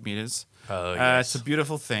 4x100 meters. Oh, yes. It's a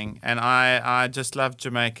beautiful thing. And I just love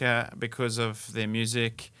Jamaica because of their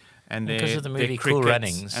music. And because of the movie Cool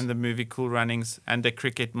Runnings. And the movie Cool Runnings. And the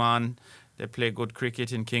cricket, man. They play good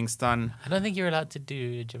cricket in Kingston. I don't think you're allowed to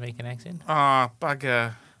do a Jamaican accent. Oh,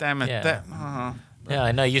 bugger. Damn it. Yeah. Yeah,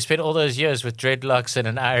 I know. You spent all those years with dreadlocks and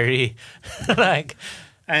an Irie.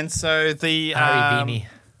 And so the... Irie beanie.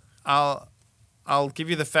 I'll give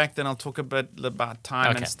you the fact, and I'll talk a bit about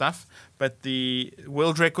time and stuff. But the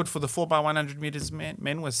world record for the 4x100 meters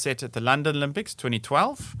men was set at the London Olympics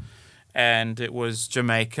 2012. And it was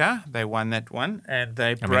Jamaica. They won that one, and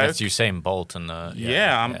they broke. I mean, that's Usain Bolt, and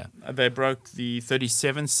they broke the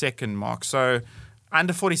 37-second mark. So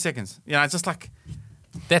under 40 seconds. You know, it's just like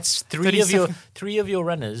that's three of your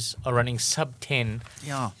runners are running sub 10.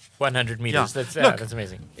 100 meters. Yeah. That's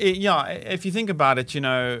amazing. If you think about it, you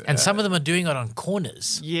know, and some of them are doing it on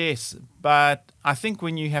corners. Yes, but I think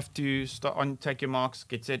when you have to take your marks,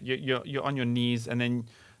 get set, you're on your knees, and then.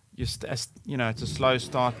 It's a slow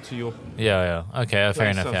start to your okay, fair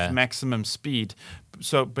enough. Maximum speed.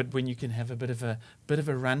 but when you can have a bit of a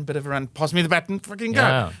run, pass me the baton, fucking go.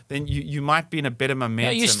 Yeah. Then you might be in a better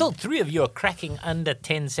momentum. you still, three of you are cracking under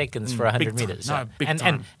 10 seconds for 100 big time. meters. No, big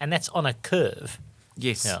time. And that's on a curve.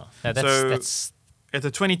 Yes. Yeah. No, So- that's At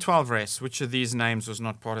the 2012 race, which of these names was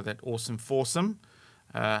not part of that awesome foursome?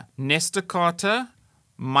 Nestor Carter,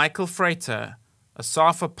 Michael Frater,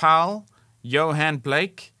 Asafa Powell, Johan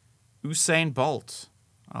Blake, Usain Bolt.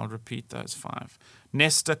 I'll repeat those 5.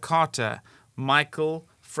 Nestor Carter, Michael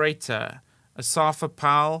Frater, Asafa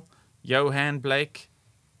Powell, Johan Blake,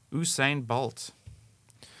 Usain Bolt.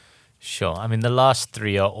 Sure. I mean, the last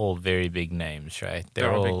 3 are all very big names, right?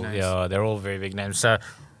 They're all big names. Yeah, they're all very big names. So,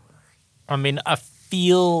 I mean, I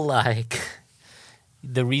feel like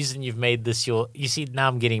the reason you've made this you see, now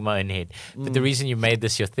I'm getting my own head, but the reason you made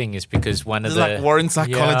this your thing is because one of This is the... like Warren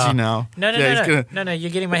psychology now. No, Yeah, no, you're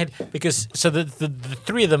getting my head. Because, so the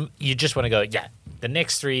 3 of them, you just want to go, yeah, the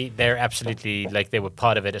next 3, they're absolutely, like, they were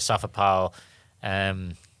part of it. Asafa Powell,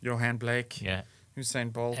 Johan Blake, yeah,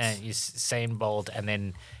 Usain Bolt, and Usain Bolt, and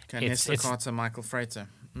then Nestor Carter, Michael Frater.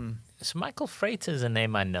 So Michael Frater is a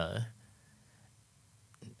name I know.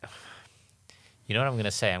 You know what I'm going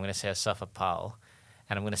to say? I'm going to say Asafa Powell.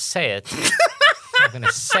 And I'm going to say it. I'm going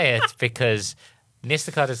to say it because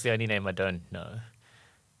Nestor Carter is the only name I don't know,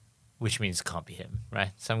 which means it can't be him,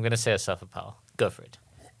 right? So I'm going to say Asafa Powell. Go for it.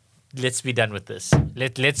 Let's be done with this.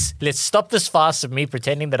 Let's stop this farce of me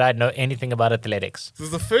pretending that I know anything about athletics. This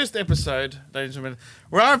is the first episode, ladies and gentlemen,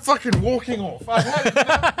 where I'm fucking walking off. I've had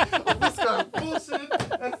enough of this guy bullshit.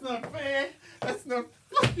 That's not fair. That's not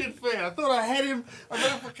fucking fair. I thought I had him. I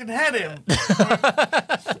thought I fucking had him.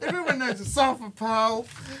 Everyone knows Asafa Powell.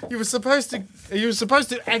 You were supposed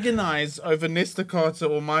to agonize over Nestor Carter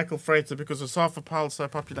or Michael Frater because Asafa Powell's so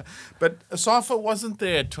popular. But Asafa wasn't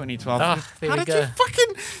there at 2012. There How we did go.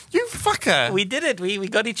 you fucker? We did it. We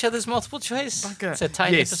got each other's multiple choice. Bugger. It's a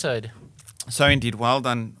tight Yes. episode. So indeed, well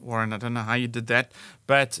done, Warren. I don't know how you did that,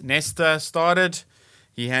 but Nestor started.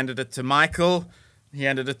 He handed it to Michael. He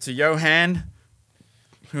handed it to Johan,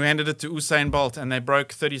 who handed it to Usain Bolt, and they broke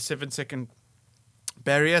 37-second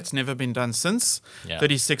barrier. It's never been done since. Yeah.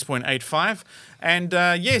 36.85. And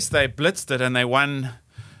yes, they blitzed it and they won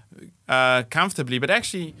comfortably, but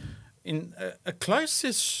actually in a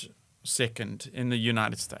close-ish second in the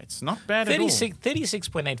United States. Not bad at all.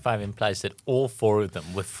 36.85 implies that all 4 of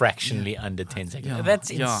them were fractionally under 10 seconds. Yeah, That's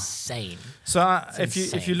yeah. insane. So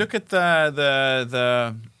if you look at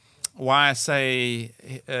the why I say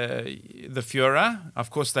the Führer, of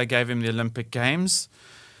course they gave him the Olympic Games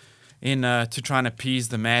to try and appease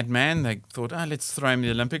the madman. They thought, let's throw him the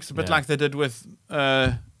Olympics, a bit like they did with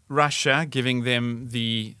Russia, giving them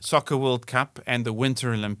the Soccer World Cup and the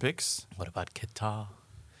Winter Olympics. What about Qatar?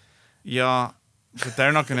 Yeah, but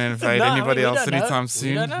they're not going to invade No, anybody we else don't know. anytime We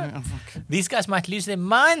soon. don't know. Oh, fuck. These guys might lose their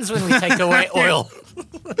minds when we take away oil.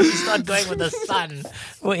 We start going with the sun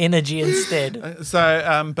for energy instead.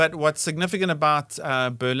 But what's significant about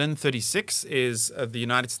Berlin 36 is the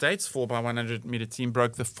United States 4x100 meter team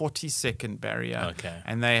broke the 40-second barrier. Okay.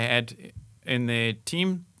 And they had in their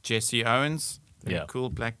team Jesse Owens, Yeah. cool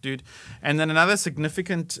black dude, and then another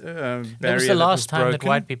significant barrier. That was the last time that broken.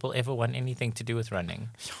 white people ever won anything to do with running.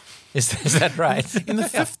 Is that right? In the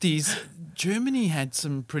 50s, Germany had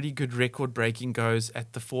some pretty good record-breaking goes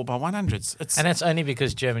at the 4x100s. And that's only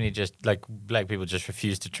because Germany just, like, black people just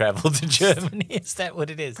refused to travel to Germany. Is that what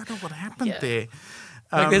it is? I don't know what happened Yeah. there.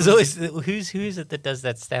 Like, there's always who is it that does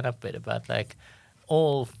that stand-up bit about like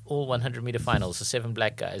all 100-meter finals, the 7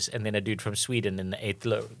 black guys, and then a dude from Sweden in the 8th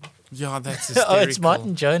low. Yeah, that's hysterical. Oh, it's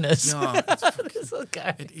Martin Jonas. Yeah, it's This little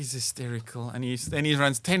guy. It is hysterical, and he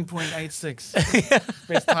runs 10.86,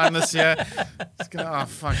 best time this year. It's gonna, oh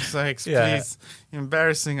fuck's sakes, Yeah. please, you're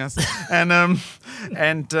embarrassing us. And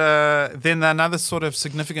then another sort of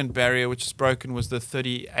significant barrier which is broken was the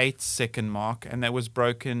 38-second mark, and that was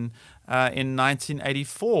broken in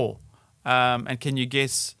 1984. And can you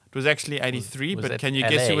guess? It was actually 83, Was but it can you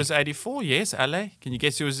guess who LA? was 84? Yes, LA. Can you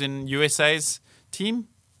guess who was in USA's team?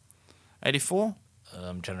 84.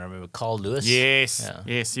 I'm trying to remember Carl Lewis. Yes, Yeah.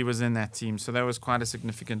 yes, he was in that team. So that was quite a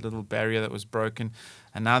significant little barrier that was broken.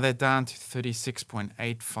 And now they're down to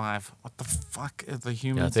 36.85. What the fuck are the Yeah,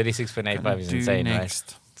 humans 36.85 is do insane, next?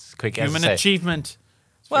 right? It's quick as Human I say. achievement.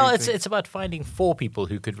 Well, very it's big. it's about finding 4 people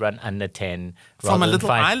who could run under 10 From rather a than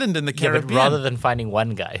little island in the Yeah, but Caribbean. rather than finding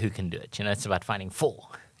one guy who can do it. You know, it's about finding 4.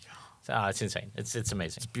 So, it's insane. It's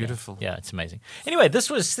amazing. It's beautiful. Yeah, it's amazing. Anyway, this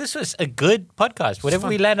was a good podcast. Whatever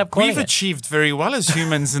we land up calling We've it. achieved very well as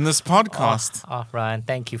humans in this podcast. Oh, Ryan,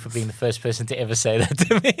 thank you for being the first person to ever say that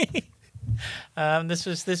to me.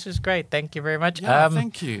 This was great. Thank you very much. Yeah,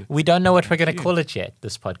 thank you. We don't know what we're going to you. call it yet,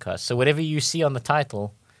 this podcast. So whatever you see on the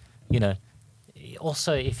title,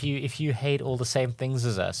 also if you hate all the same things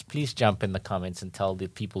as us, please jump in the comments and tell the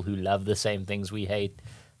people who love the same things we hate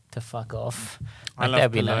to fuck off. I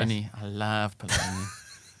love bologna. I love bologna.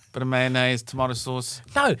 Bit of mayonnaise, tomato sauce.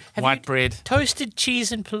 No, white bread. Toasted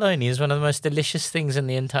cheese and bologna is one of the most delicious things in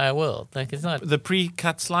the entire world. Like it's not the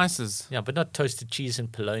pre-cut slices. Yeah, but not toasted cheese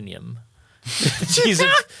and polonium. Cheese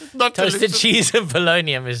and, not toasted delicious. cheese and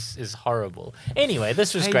polonium is horrible. Anyway,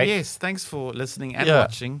 this was great. Yes, thanks for listening and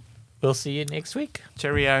watching. We'll see you next week.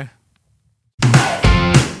 Cheerio.